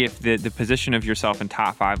to see if the position of yourself in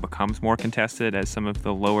top 5 becomes more contested as some of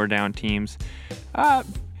the lower down teams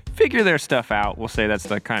figure their stuff out. We'll say that's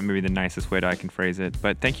the kind of maybe the nicest way that I can phrase it.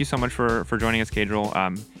 But thank you so much for joining us, Caedrel.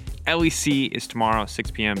 LEC is tomorrow,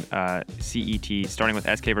 6 p.m. CET, starting with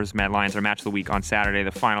SK versus Mad Lions, our match of the week on Saturday.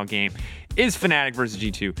 The final game is Fnatic versus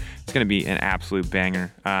G2. It's going to be an absolute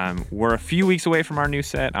banger. We're a few weeks away from our new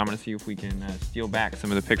set. I'm going to see if we can steal back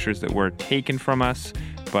some of the pictures that were taken from us.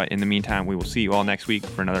 But in the meantime, we will see you all next week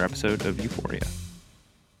for another episode of Euphoria.